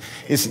what I mean?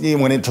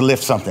 To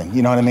lift something.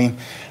 You know what I mean?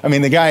 I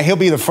mean, the guy, he'll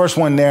be the first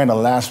one there and the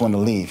last one to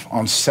leave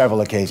on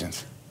several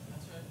occasions.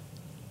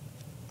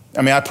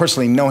 I mean, I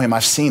personally know him.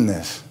 I've seen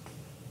this.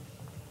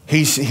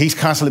 He's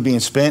constantly being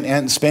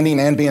spending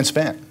and being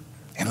spent,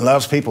 and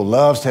loves people,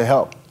 loves to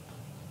help,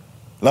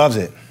 loves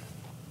it.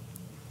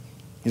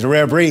 He's a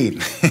rare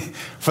breed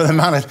for the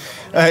amount of.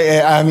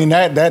 I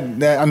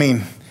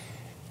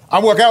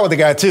work out with the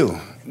guy too.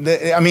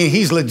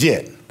 He's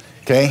legit.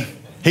 Okay,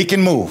 he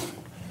can move.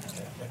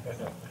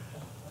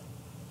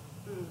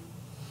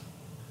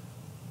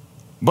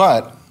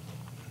 But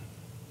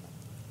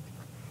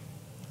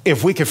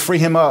if we could free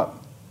him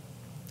up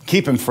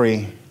Keep him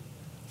free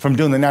from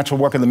doing the natural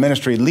work of the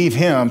ministry. Leave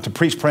him to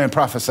preach, pray, and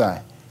prophesy.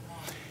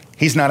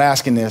 He's not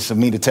asking this of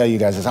me to tell you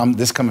guys this.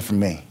 This is coming from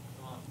me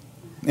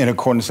in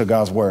accordance to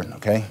God's word,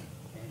 okay?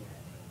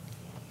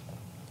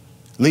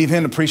 Leave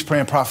him to preach, pray,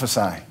 and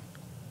prophesy.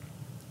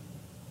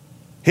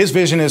 His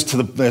vision is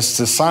to the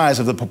size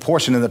of the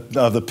proportion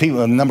of the people,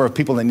 the number of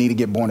people that need to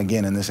get born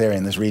again in this area,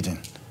 in this region.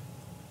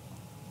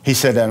 He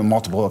said that on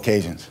multiple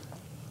occasions.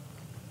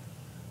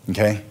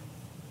 Okay?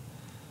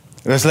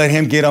 Let's let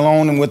him get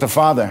alone with the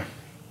Father.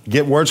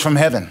 Get words from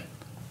heaven.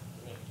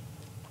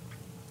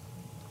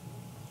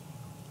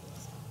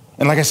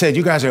 And like I said,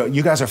 you guys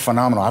are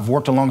phenomenal. I've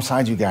worked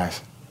alongside you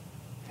guys.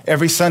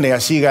 Every Sunday I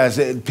see you guys,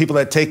 people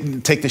that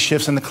take the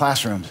shifts in the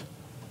classrooms.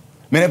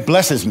 Man, it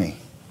blesses me.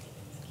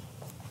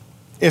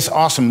 It's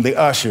awesome. The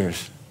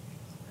ushers,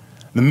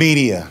 the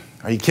media.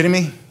 Are you kidding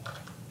me?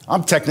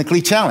 I'm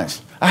technically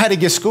challenged. I had to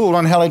get schooled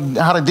on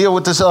how to deal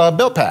with this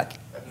belt pack.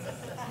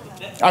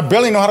 I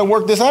barely know how to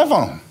work this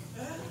iPhone.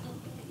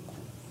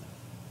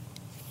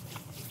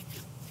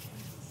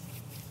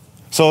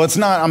 So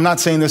I'm not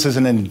saying this is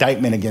an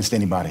indictment against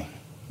anybody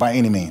by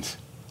any means.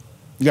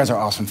 You guys are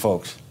awesome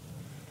folks.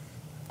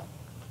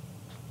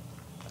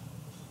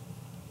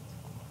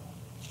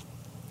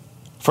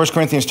 First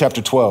Corinthians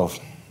chapter 12,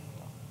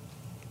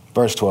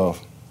 verse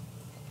 12.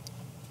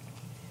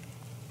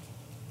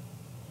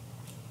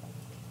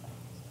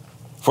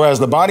 For as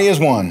the body is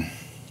one,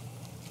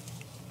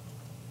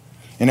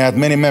 and hath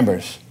many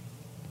members,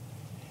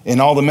 and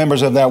all the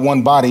members of that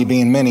one body,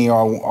 being many,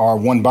 are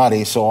one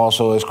body, so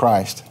also is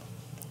Christ.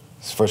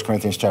 It's 1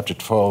 Corinthians chapter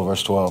 12,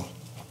 verse 12.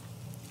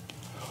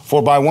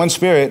 For by one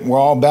Spirit we're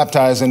all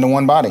baptized into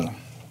one body,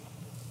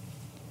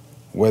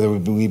 whether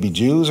we be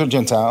Jews or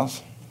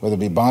Gentiles, whether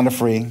we be bond or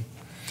free,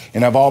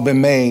 and have all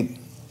been made,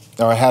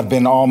 or have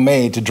been all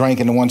made to drink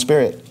into one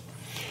Spirit.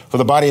 For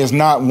the body is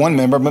not one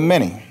member, but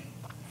many.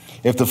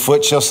 If the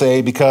foot shall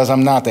say, because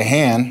I'm not the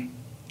hand,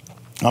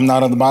 I'm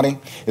not of the body,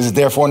 is it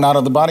therefore not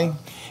of the body?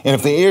 And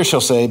if the ear shall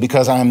say,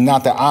 because I am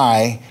not the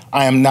eye,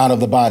 I am not of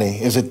the body,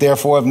 is it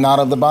therefore not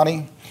of the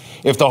body?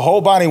 If the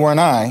whole body were an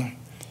eye,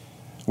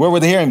 where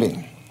would the hearing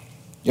be?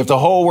 If the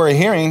whole were a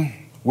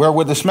hearing, where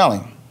would the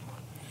smelling?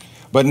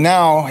 But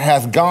now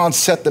hath God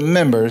set the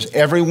members,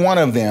 every one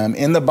of them,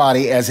 in the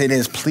body as it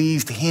has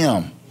pleased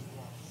him.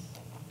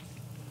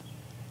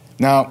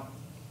 Now,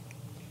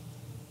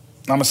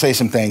 I'm going to say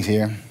some things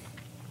here.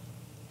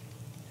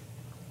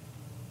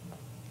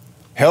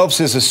 Helps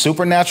is a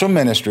supernatural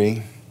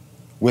ministry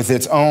with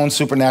its own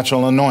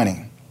supernatural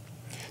anointing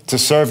to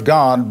serve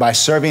God by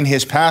serving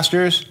his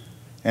pastors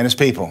and his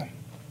people.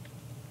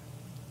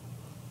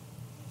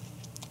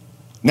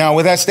 Now,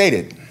 with that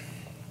stated,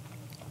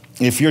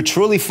 if you're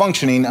truly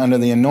functioning under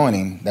the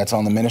anointing that's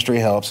on the ministry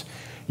helps,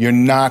 you're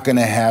not going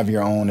to have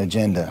your own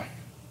agenda.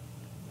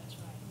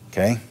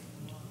 Okay?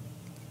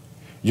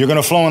 You're going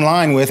to flow in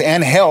line with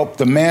and help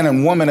the man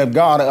and woman of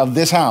God of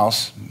this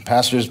house,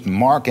 Pastors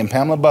Mark and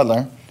Pamela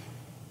Butler,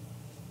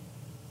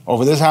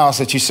 over this house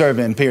that you serve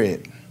in,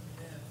 period.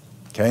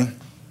 Okay?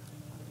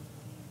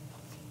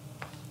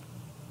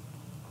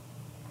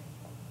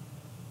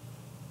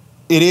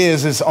 It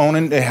has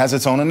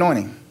its own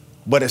anointing,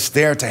 but it's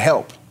there to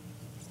help.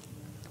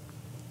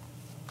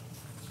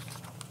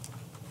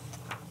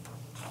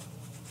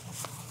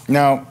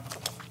 Now,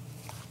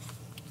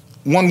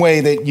 one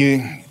way,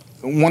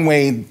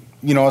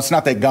 it's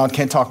not that God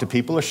can't talk to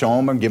people or show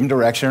them or give them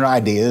direction or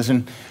ideas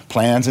and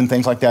plans and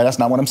things like that. That's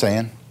not what I'm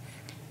saying.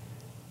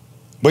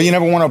 But you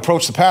never want to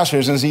approach the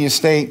pastors and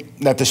state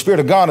that the Spirit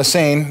of God is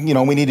saying,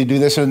 we need to do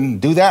this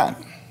and do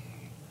that,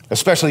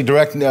 especially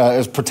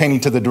as pertaining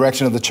to the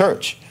direction of the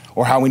church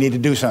or how we need to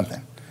do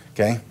something,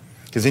 okay?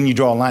 Because then you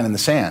draw a line in the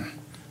sand.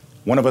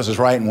 One of us is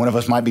right and one of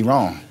us might be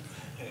wrong.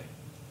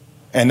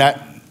 And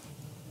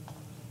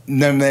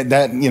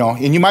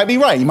and you might be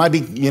right. You might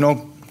be,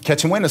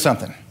 catching wind of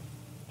something,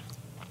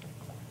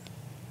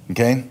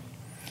 okay?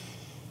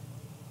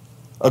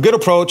 A good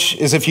approach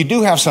is if you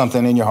do have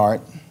something in your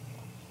heart,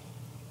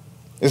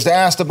 is to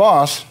ask the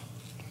boss,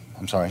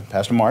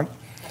 Pastor Mark,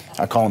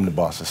 I call him the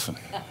boss.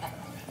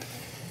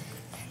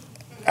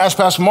 Ask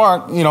Pastor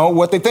Mark,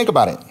 what they think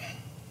about it.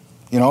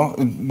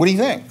 What do you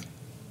think?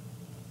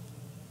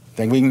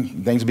 Think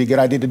it'd be a good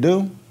idea to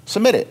do?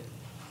 Submit it.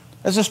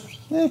 It's just,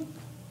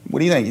 what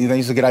do you think? You think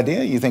it's a good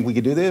idea? You think we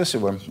could do this? Or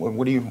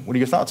what are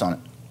your thoughts on it?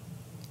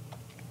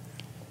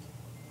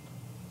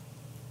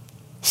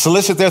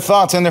 Solicit their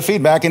thoughts and their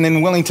feedback, and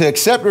then willing to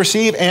accept,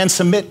 receive, and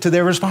submit to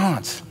their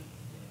response.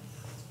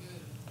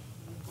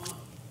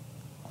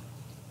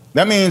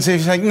 That means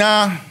if you're like,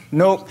 nah,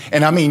 nope.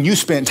 And you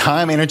spent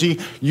time, energy,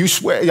 you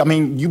swear,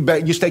 you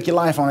bet, you stake your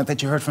life on it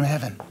that you heard from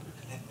heaven.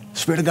 The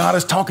Spirit of God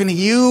is talking to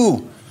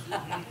you.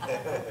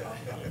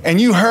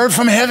 And you heard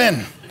from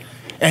heaven.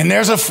 And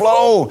there's a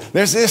flow.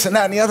 There's this and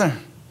that and the other.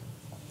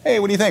 Hey,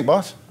 what do you think,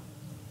 boss?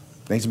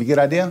 Think it'd be a good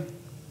idea?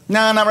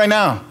 Nah, not right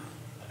now.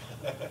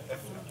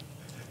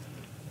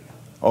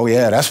 Oh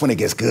yeah, that's when it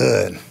gets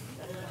good.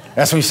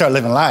 That's when you start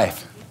living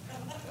life.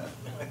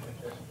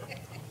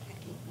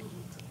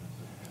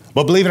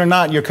 But believe it or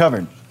not, you're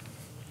covered.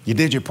 You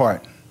did your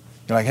part.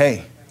 You're like,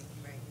 hey,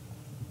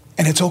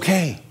 and it's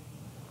okay.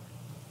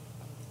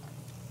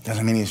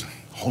 Doesn't mean he's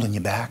holding you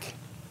back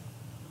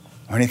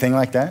or anything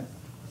like that.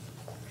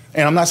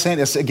 And I'm not saying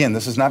this, again,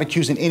 this is not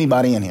accusing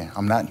anybody in here.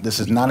 This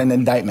is not an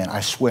indictment,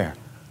 I swear.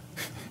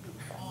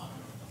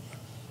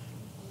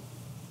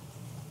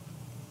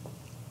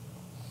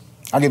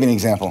 I'll give you an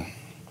example.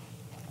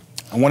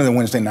 On one of the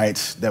Wednesday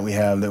nights that we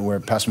have, that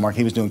where Pastor Mark,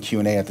 he was doing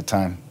Q&A at the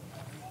time,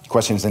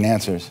 questions and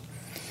answers.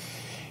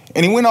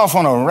 And he went off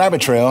on a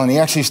rabbit trail, and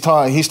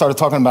he started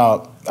talking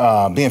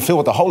about being filled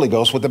with the Holy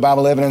Ghost with the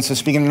Bible evidence of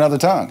speaking in other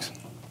tongues.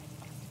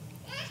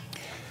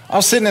 I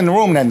was sitting in the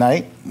room that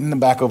night, in the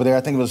back over there. I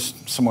think it was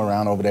somewhere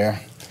around over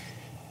there.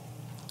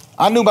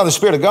 I knew by the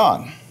Spirit of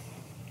God,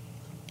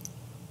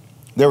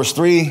 there was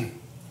 3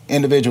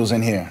 individuals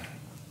in here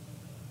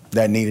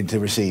that needed to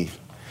receive.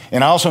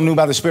 And I also knew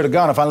by the Spirit of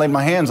God, if I laid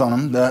my hands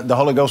on them, the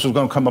Holy Ghost was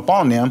going to come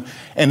upon them,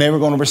 and they were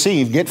going to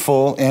receive, get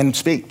full, and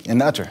speak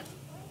and utter.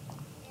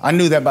 I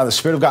knew that by the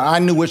Spirit of God. I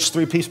knew which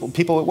 3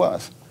 people it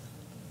was.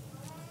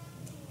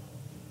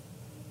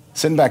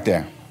 Sitting back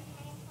there.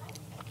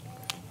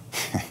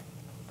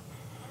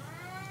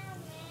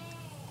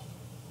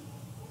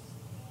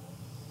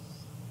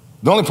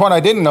 The only part I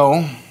didn't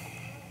know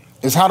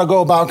is how to go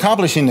about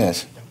accomplishing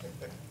this.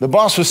 The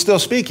boss was still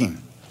speaking.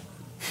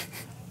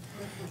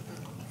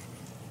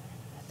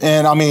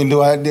 And I mean,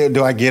 do I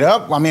get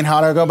up? I mean,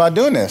 how do I go about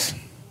doing this?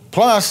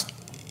 Plus,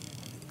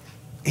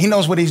 he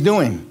knows what he's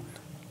doing.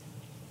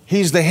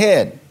 He's the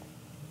head,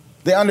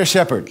 the under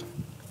shepherd.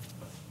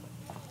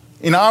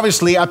 And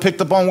obviously, I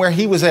picked up on where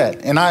he was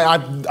at. And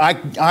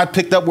I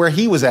picked up where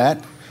he was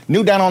at,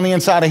 knew down on the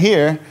inside of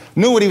here,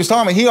 knew what he was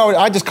talking about.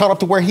 I just caught up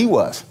to where he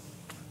was.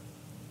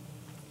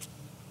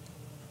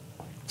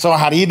 So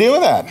how do you deal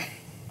with that?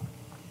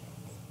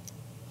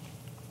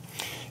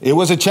 It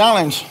was a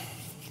challenge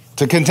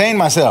to contain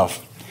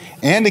myself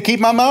and to keep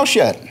my mouth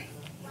shut.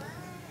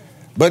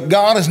 But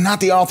God is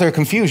not the author of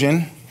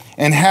confusion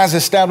and has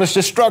established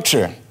a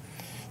structure.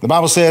 The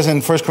Bible says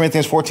in 1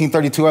 Corinthians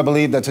 14:32, I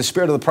believe, that the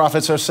spirit of the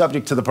prophets are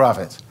subject to the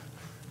prophets.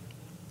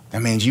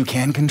 That means you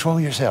can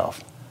control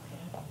yourself.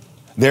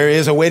 There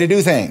is a way to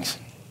do things.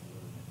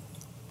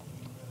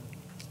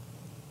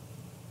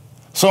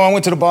 So I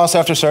went to the boss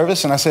after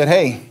service and I said,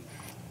 hey,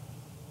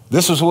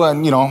 this is what,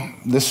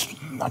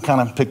 I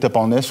kind of picked up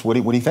on this. What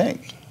do you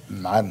think?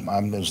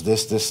 There's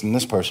this, and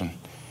this person.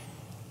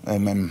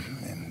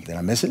 And did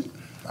I miss it?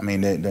 I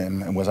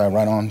mean, was I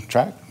right on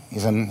track?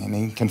 And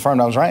he confirmed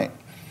I was right.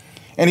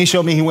 And he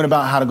showed me he went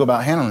about how to go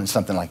about handling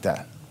something like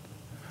that.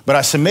 But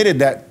I submitted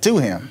that to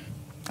him.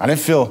 I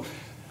didn't feel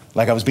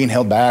like I was being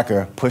held back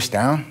or pushed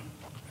down.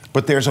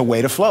 But there's a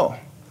way to flow.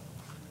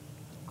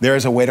 There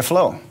is a way to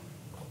flow.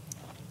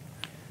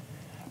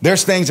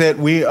 There's things that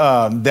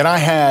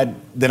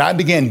that I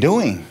began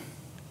doing.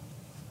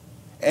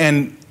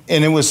 And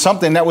it was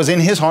something that was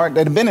in his heart,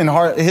 that had been in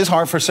his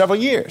heart for several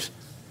years.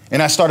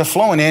 And I started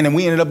flowing in, and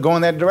we ended up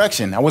going that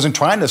direction. I wasn't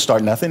trying to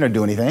start nothing or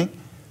do anything.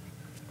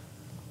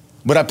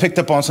 But I picked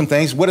up on some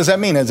things. What does that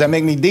mean? Does that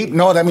make me deep?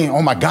 No, that means,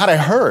 oh my God, I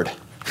heard.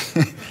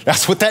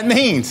 That's what that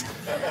means.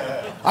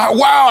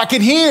 Wow, I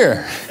can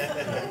hear.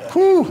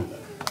 Whew.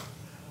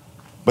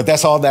 But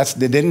that's all. That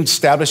didn't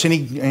establish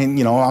any.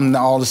 I'm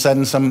all of a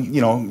sudden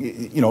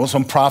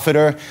some prophet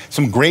or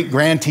some great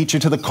grand teacher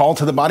to the call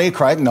to the body of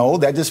Christ. No,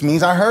 that just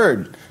means I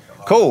heard.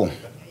 Cool.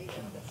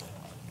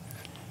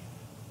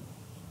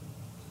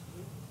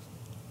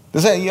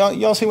 Does that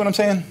y'all see what I'm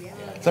saying?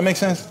 Does that make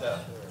sense?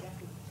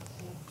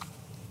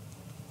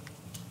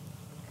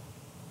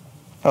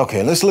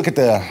 Okay, let's look at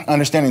the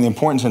understanding the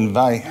importance and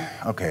value.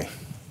 Okay,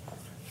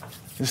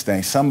 this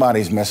thing.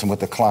 Somebody's messing with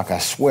the clock. I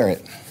swear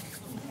it.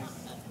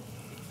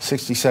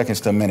 60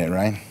 seconds to a minute,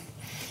 right?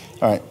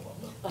 All right.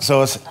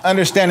 So it's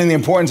understanding the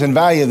importance and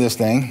value of this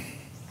thing.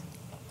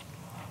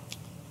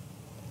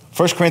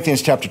 1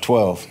 Corinthians chapter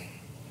 12,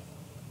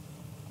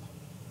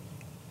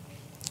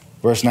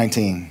 verse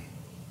 19.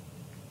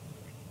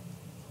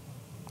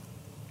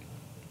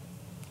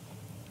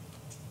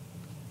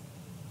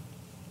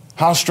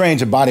 How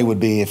strange a body would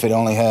be if it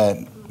only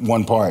had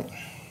one part.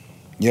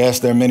 Yes,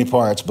 there are many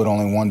parts, but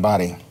only one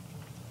body.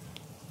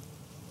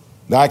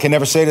 The eye can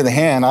never say to the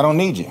hand, I don't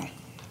need you.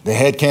 The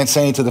head can't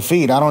say to the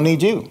feet, I don't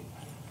need you.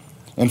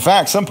 In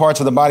fact, some parts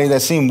of the body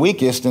that seem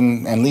weakest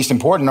and least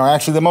important are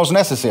actually the most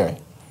necessary.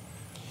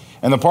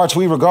 And the parts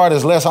we regard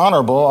as less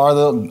honorable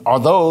are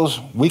those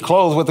we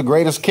clothe with the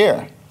greatest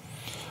care.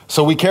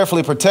 So we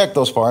carefully protect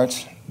those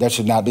parts that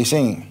should not be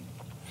seen,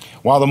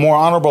 while the more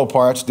honorable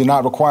parts do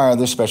not require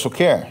this special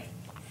care.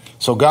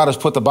 So God has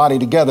put the body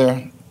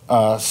together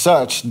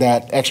such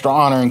that extra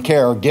honor and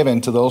care are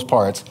given to those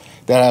parts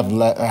that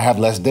have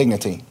less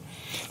dignity.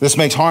 This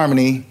makes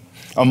harmony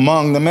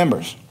among the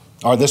members,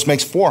 or this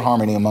makes for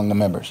harmony among the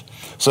members,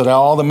 so that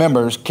all the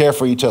members care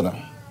for each other.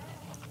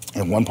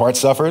 If one part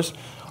suffers,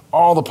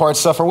 all the parts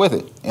suffer with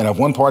it. And if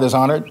one part is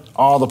honored,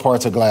 all the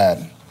parts are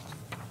glad.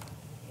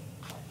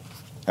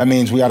 That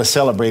means we ought to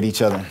celebrate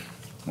each other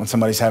when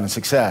somebody's having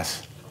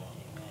success.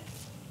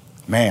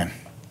 Man,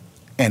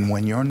 and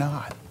when you're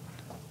not.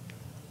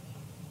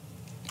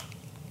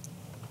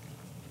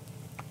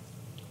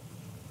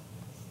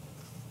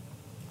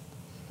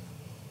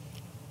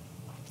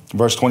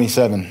 Verse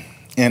 27,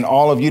 and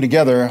all of you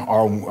together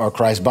are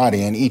Christ's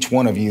body, and each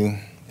one of you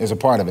is a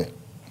part of it.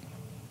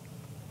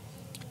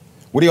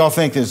 What do y'all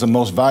think is the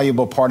most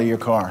valuable part of your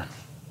car?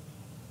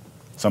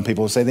 Some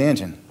people say the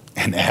engine,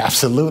 and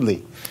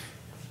absolutely.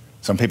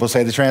 Some people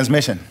say the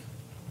transmission.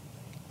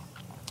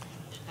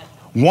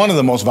 One of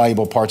the most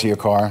valuable parts of your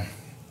car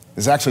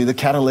is actually the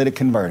catalytic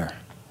converter.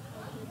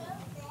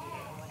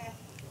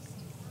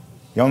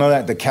 Y'all know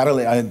that? The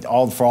catalytic,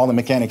 for all the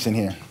mechanics in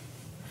here.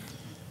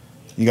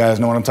 You guys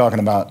know what I'm talking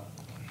about.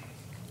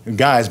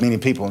 Guys, meaning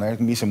people. There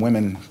can be some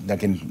women that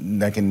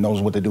can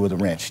knows what to do with a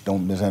wrench.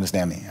 Don't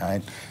misunderstand me, all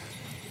right?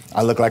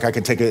 I look like I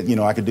could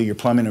I could do your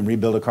plumbing and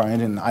rebuild a car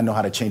engine. I know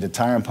how to change a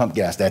tire and pump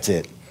gas. That's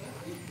it.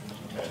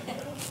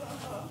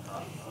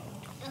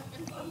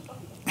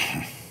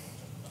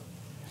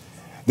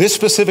 This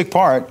specific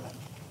part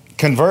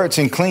converts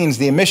and cleans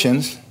the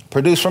emissions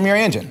produced from your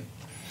engine.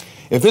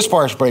 If this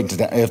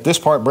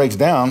part breaks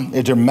down,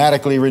 it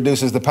dramatically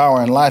reduces the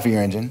power and life of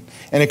your engine,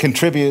 and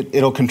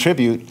it'll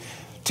contribute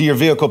to your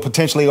vehicle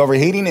potentially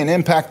overheating and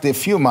impact your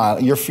fuel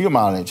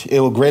mileage. It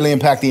will greatly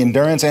impact the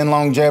endurance and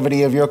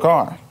longevity of your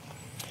car.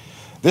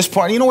 This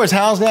part, you know where it's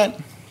housed at?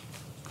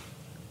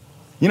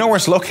 You know where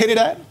it's located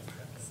at?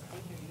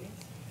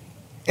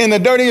 In the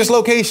dirtiest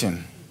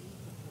location,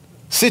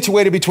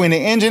 situated between the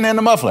engine and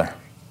the muffler.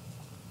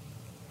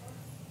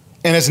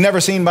 And it's never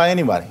seen by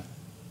anybody.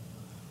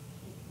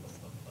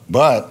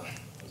 But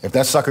if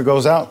that sucker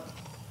goes out,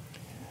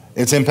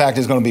 its impact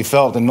is going to be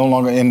felt and no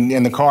longer,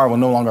 and the car will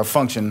no longer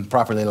function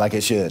properly like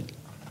it should.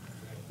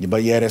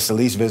 But yet it's the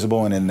least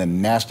visible and in the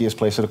nastiest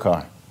place of the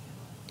car.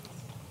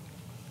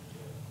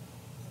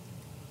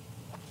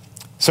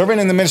 Serving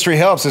in the ministry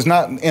helps is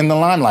not in the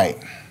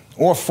limelight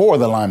or for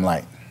the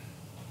limelight.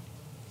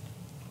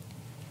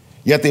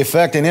 Yet the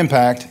effect and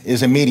impact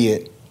is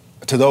immediate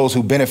to those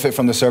who benefit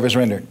from the service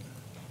rendered.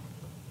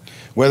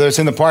 Whether it's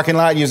in the parking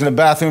lot, using the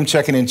bathroom,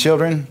 checking in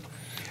children,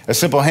 a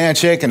simple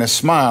handshake and a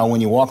smile when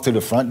you walk through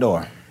the front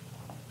door.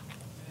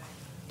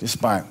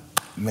 Just by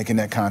making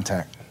that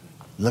contact,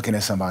 looking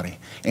at somebody,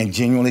 and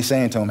genuinely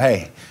saying to them,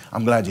 hey,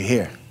 I'm glad you're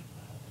here.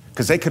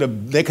 Because they could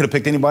have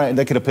picked anybody,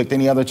 they could have picked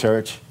any other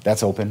church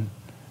that's open.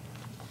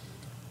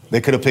 They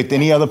could have picked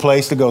any other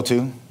place to go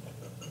to.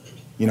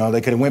 You know,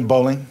 they could have went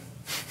bowling,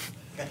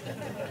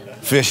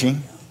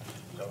 fishing.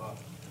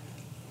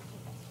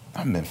 I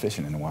haven't been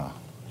fishing in a while.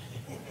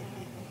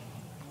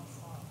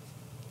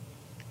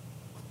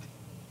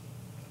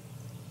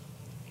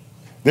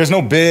 There's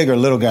no big or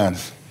little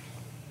guns,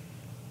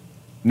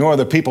 nor are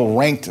the people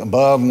ranked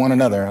above one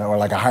another or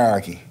like a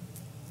hierarchy.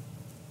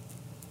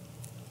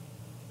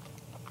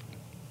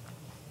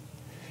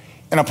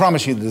 And I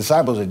promise you, the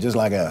disciples are just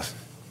like us.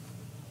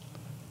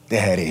 They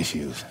had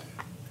issues.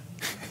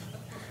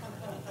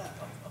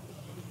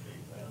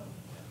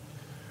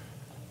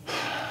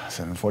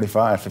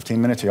 7:45,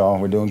 15 minutes, y'all.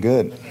 We're doing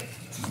good.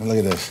 Look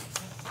at this.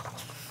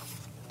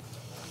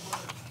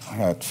 I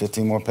got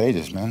 15 more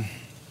pages, man.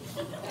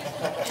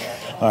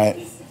 All right.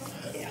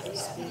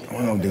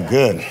 We're going to do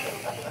good.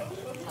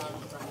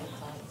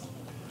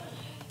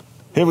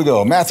 Here we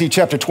go. Matthew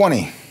chapter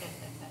 20.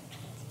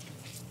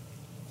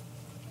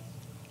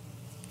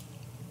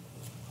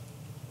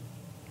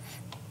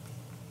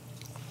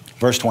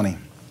 Verse 20.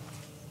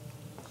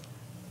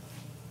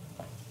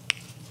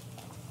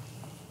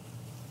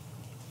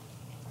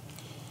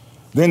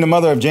 Then the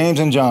mother of James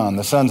and John,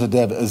 the sons of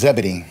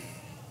Zebedee,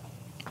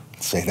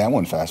 say that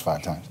one fast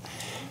 5 times,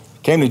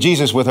 came to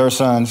Jesus with her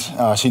sons.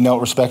 She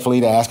knelt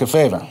respectfully to ask a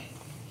favor.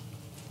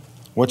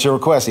 What's your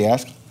request, he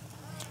asked.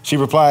 She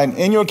replied,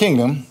 in your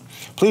kingdom,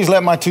 please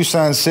let my 2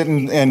 sons sit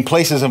in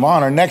places of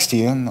honor next to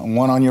you,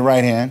 one on your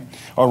right hand,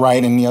 or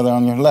right, and the other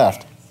on your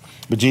left.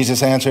 But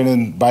Jesus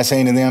answered by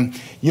saying to them,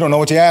 you don't know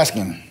what you're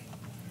asking.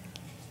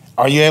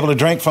 Are you able to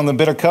drink from the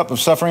bitter cup of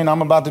suffering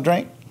I'm about to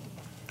drink?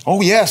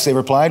 Oh, yes, they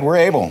replied, we're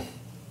able.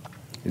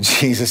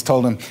 Jesus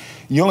told them,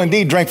 you'll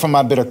indeed drink from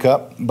my bitter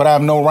cup, but I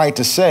have no right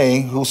to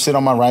say who'll sit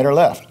on my right or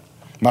left.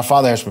 My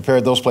Father has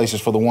prepared those places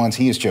for the ones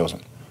he has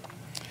chosen.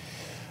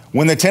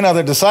 When the 10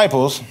 other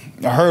disciples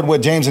heard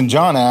what James and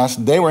John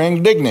asked, they were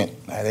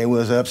indignant. They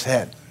was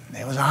upset.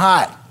 They was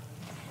hot.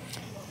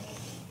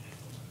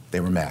 They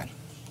were mad.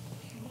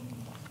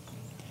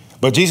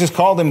 But Jesus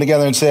called them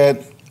together and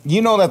said,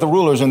 you know that the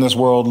rulers in this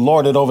world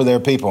lord it over their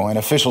people, and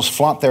officials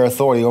flaunt their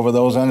authority over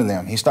those under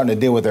them. He's starting to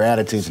deal with their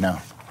attitudes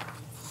now.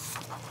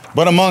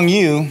 But among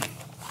you,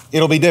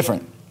 it'll be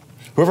different.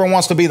 Whoever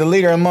wants to be the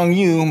leader among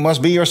you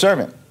must be your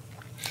servant.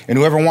 And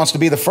whoever wants to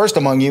be the first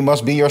among you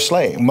must be your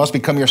slave, must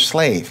become your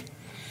slave.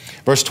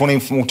 Verse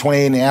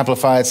 28 in the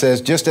Amplified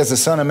says, just as the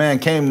Son of Man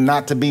came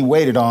not to be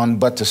waited on,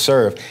 but to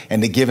serve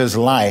and to give his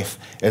life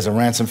as a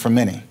ransom for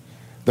many,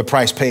 the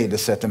price paid to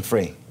set them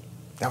free.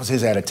 That was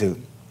his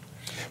attitude.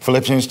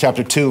 Philippians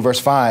chapter 2, verse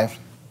 5.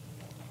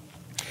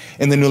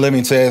 In the New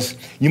Living says,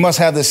 you must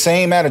have the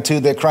same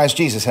attitude that Christ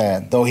Jesus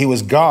had. Though he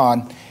was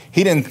God,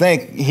 He didn't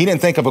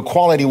think of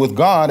equality with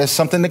God as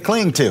something to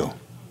cling to.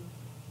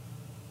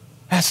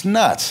 That's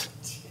nuts.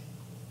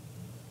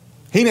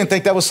 He didn't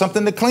think that was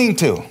something to cling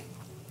to.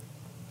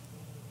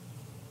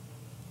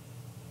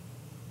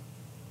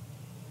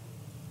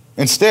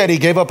 Instead, he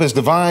gave up his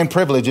divine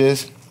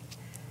privileges.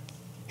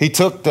 He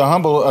took the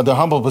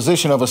humble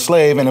position of a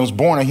slave and was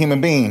born a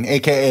human being,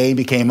 a.k.a.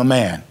 became a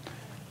man,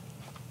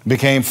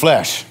 became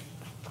flesh.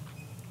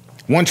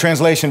 One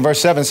translation, verse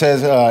 7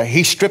 says,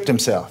 he stripped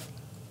himself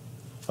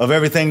of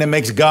everything that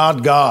makes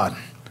God, God.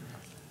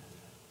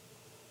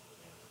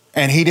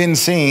 And he didn't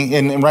see,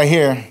 and right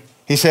here,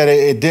 he said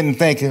it didn't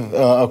think of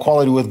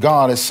equality with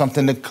God as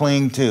something to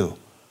cling to,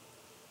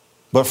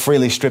 but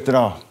freely stripped it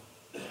off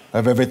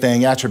of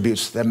everything,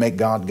 attributes that make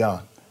God,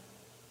 God,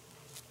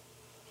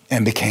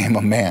 and became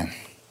a man.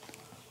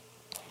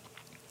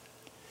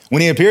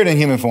 When he appeared in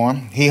human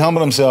form, he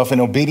humbled himself in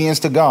obedience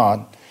to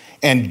God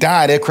and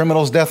died a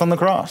criminal's death on the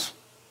cross.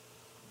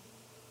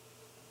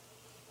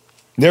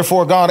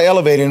 Therefore, God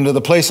elevated him to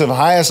the place of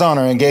highest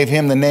honor and gave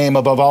him the name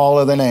above all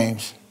other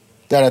names,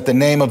 that at the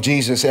name of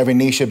Jesus, every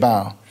knee should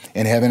bow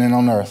in heaven and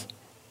on earth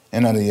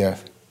and under the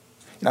earth.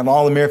 And of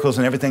all the miracles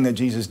and everything that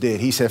Jesus did,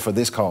 he said, for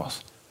this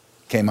cause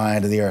came I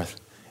into the earth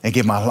and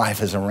give my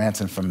life as a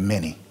ransom for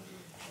many.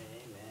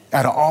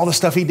 Out of all the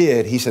stuff he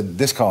did, he said,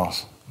 this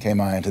cause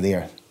came I into the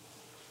earth.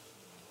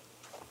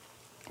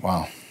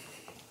 Wow.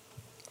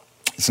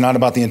 It's not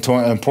about the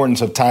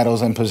importance of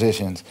titles and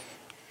positions.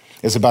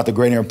 It's about the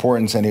greater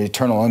importance and the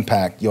eternal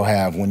impact you'll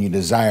have when you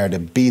desire to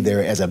be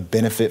there as a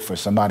benefit for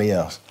somebody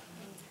else.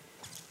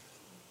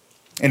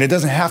 And it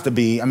doesn't have to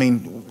be,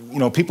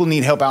 people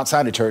need help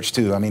outside the church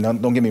too.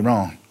 Don't get me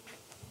wrong.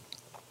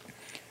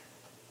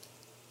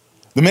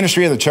 The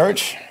ministry of the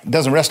church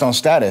doesn't rest on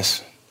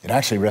status. It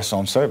actually rests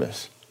on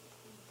service.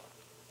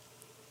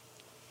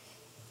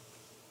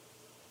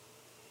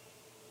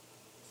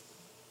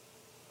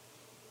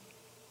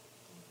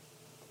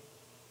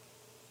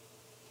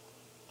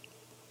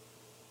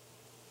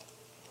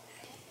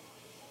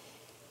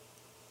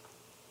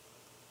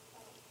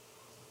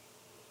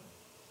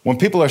 When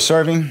people are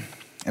serving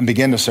and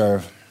begin to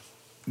serve,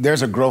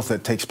 there's a growth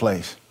that takes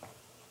place.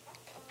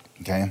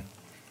 Okay?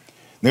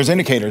 There's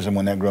indicators of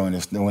when that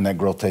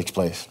growth takes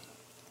place.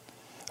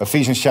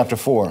 Ephesians chapter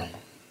 4,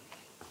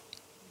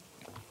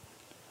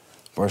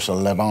 verse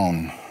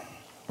 11.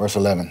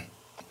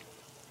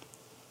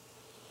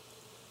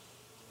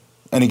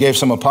 And he gave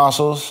some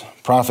apostles,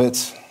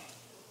 prophets,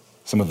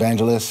 some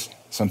evangelists,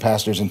 some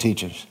pastors and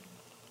teachers.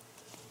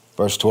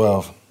 Verse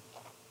 12.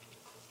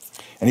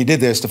 And he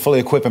did this to fully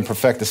equip and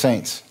perfect the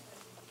saints,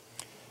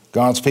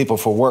 God's people,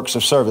 for works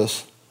of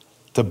service,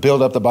 to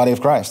build up the body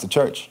of Christ, the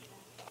church.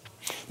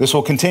 This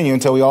will continue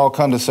until we all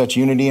come to such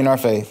unity in our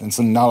faith and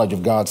some knowledge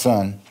of God's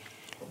Son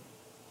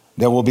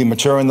that we'll be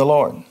mature in the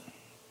Lord,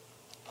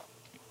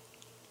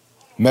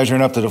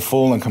 measuring up to the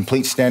full and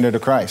complete standard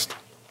of Christ.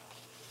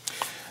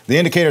 The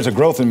indicators of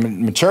growth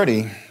and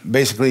maturity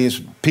basically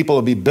is people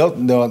will be built,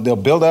 they'll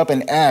build up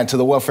and add to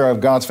the welfare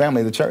of God's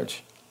family, the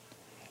church.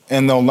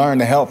 And they'll learn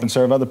to help and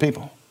serve other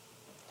people.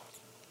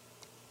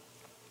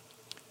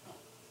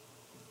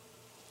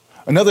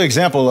 Another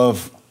example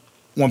of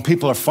when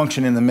people are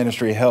functioning in the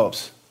ministry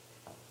helps.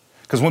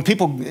 Because when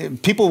people,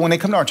 when they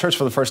come to our church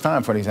for the first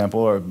time, for example,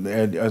 or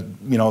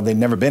they've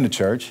never been to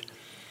church,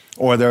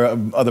 or there are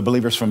other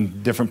believers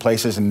from different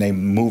places and they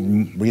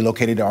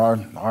relocated to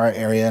our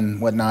area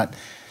and whatnot,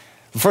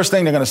 the first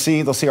thing they'll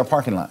see our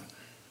parking lot.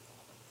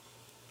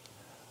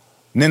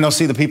 And then they'll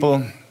see the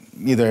people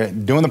either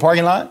doing the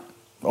parking lot,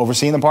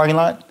 overseeing the parking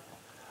lot.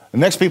 The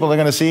next people they're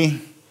going to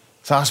see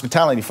is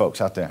hospitality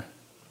folks out there.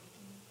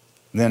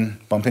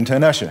 Then bump into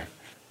an usher.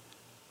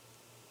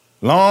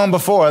 Long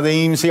before they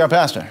even see our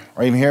pastor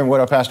or even hear what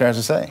our pastor has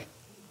to say.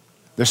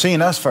 They're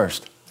seeing us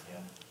first.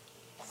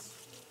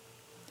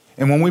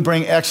 And when we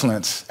bring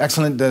excellence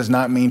does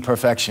not mean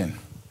perfection.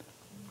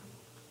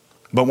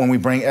 But when we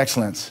bring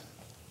excellence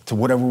to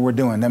whatever we're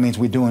doing, that means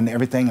we're doing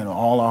everything in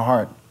all our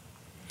heart.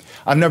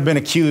 I've never been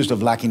accused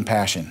of lacking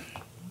passion.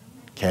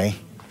 Okay?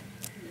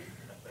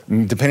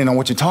 Depending on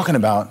what you're talking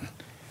about,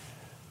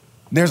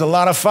 there's a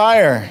lot of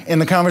fire in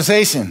the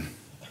conversation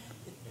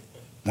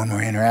when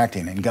we're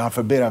interacting. And God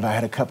forbid if I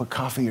had a cup of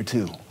coffee or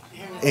two,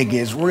 it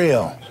gets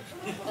real.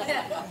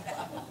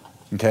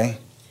 Okay?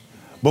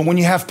 But when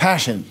you have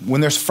passion,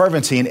 when there's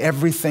fervency in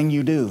everything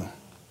you do,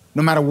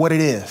 no matter what it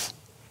is,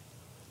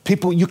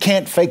 people, you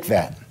can't fake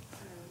that.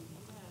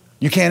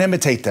 You can't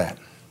imitate that.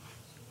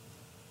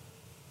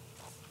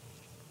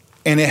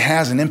 And it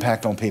has an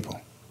impact on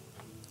people.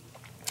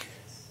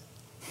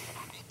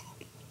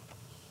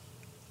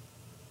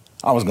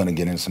 I was going to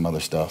get into some other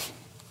stuff,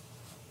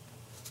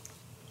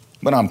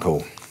 but I'm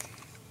cool.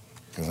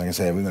 Because like I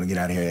said, we're going to get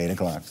out of here at 8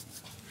 o'clock.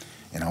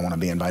 And I want to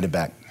be invited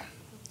back,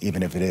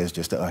 even if it is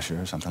just to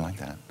usher or something like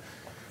that.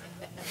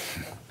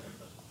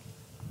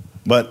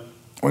 But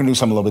we're going to do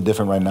something a little bit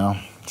different right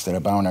now, instead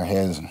of bowing our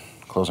heads and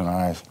closing our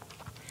eyes.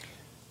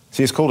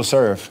 See, it's cool to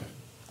serve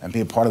and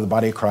be a part of the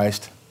body of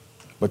Christ,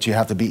 but you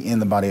have to be in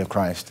the body of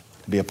Christ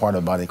to be a part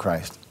of the body of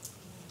Christ.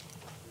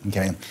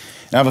 Okay? And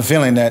I have a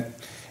feeling that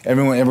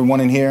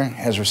everyone in here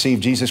has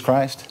received Jesus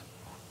Christ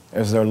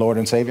as their Lord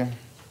and Savior.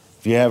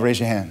 If you have, raise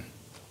your hand.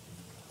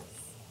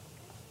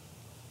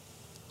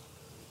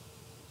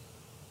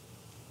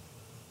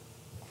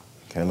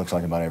 Okay, it looks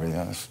like about everything.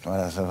 That's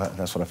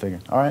what I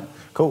figured. All right,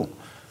 cool.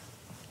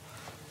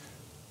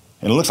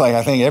 And it looks like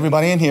I think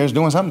everybody in here is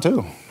doing something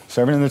too,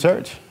 serving in the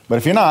church. But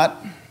if you're not,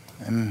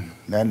 and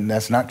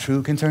that's not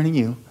true concerning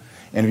you,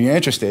 and if you're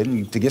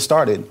interested to get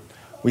started,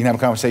 we can have a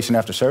conversation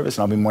after service,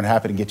 and I'll be more than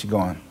happy to get you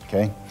going,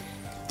 okay?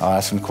 I'll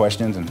ask some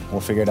questions, and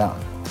we'll figure it out.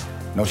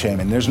 No shame,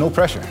 and there's no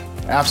pressure.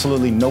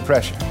 Absolutely no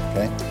pressure,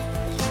 okay?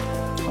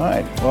 All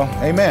right, well,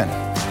 amen.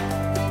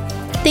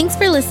 Thanks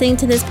for listening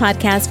to this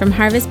podcast from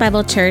Harvest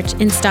Bible Church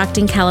in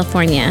Stockton,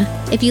 California.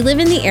 If you live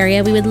in the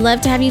area, we would love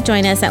to have you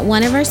join us at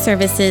one of our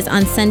services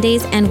on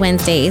Sundays and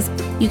Wednesdays.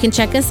 You can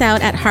check us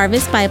out at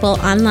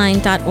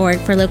harvestbibleonline.org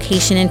for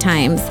location and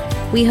times.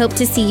 We hope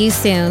to see you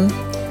soon.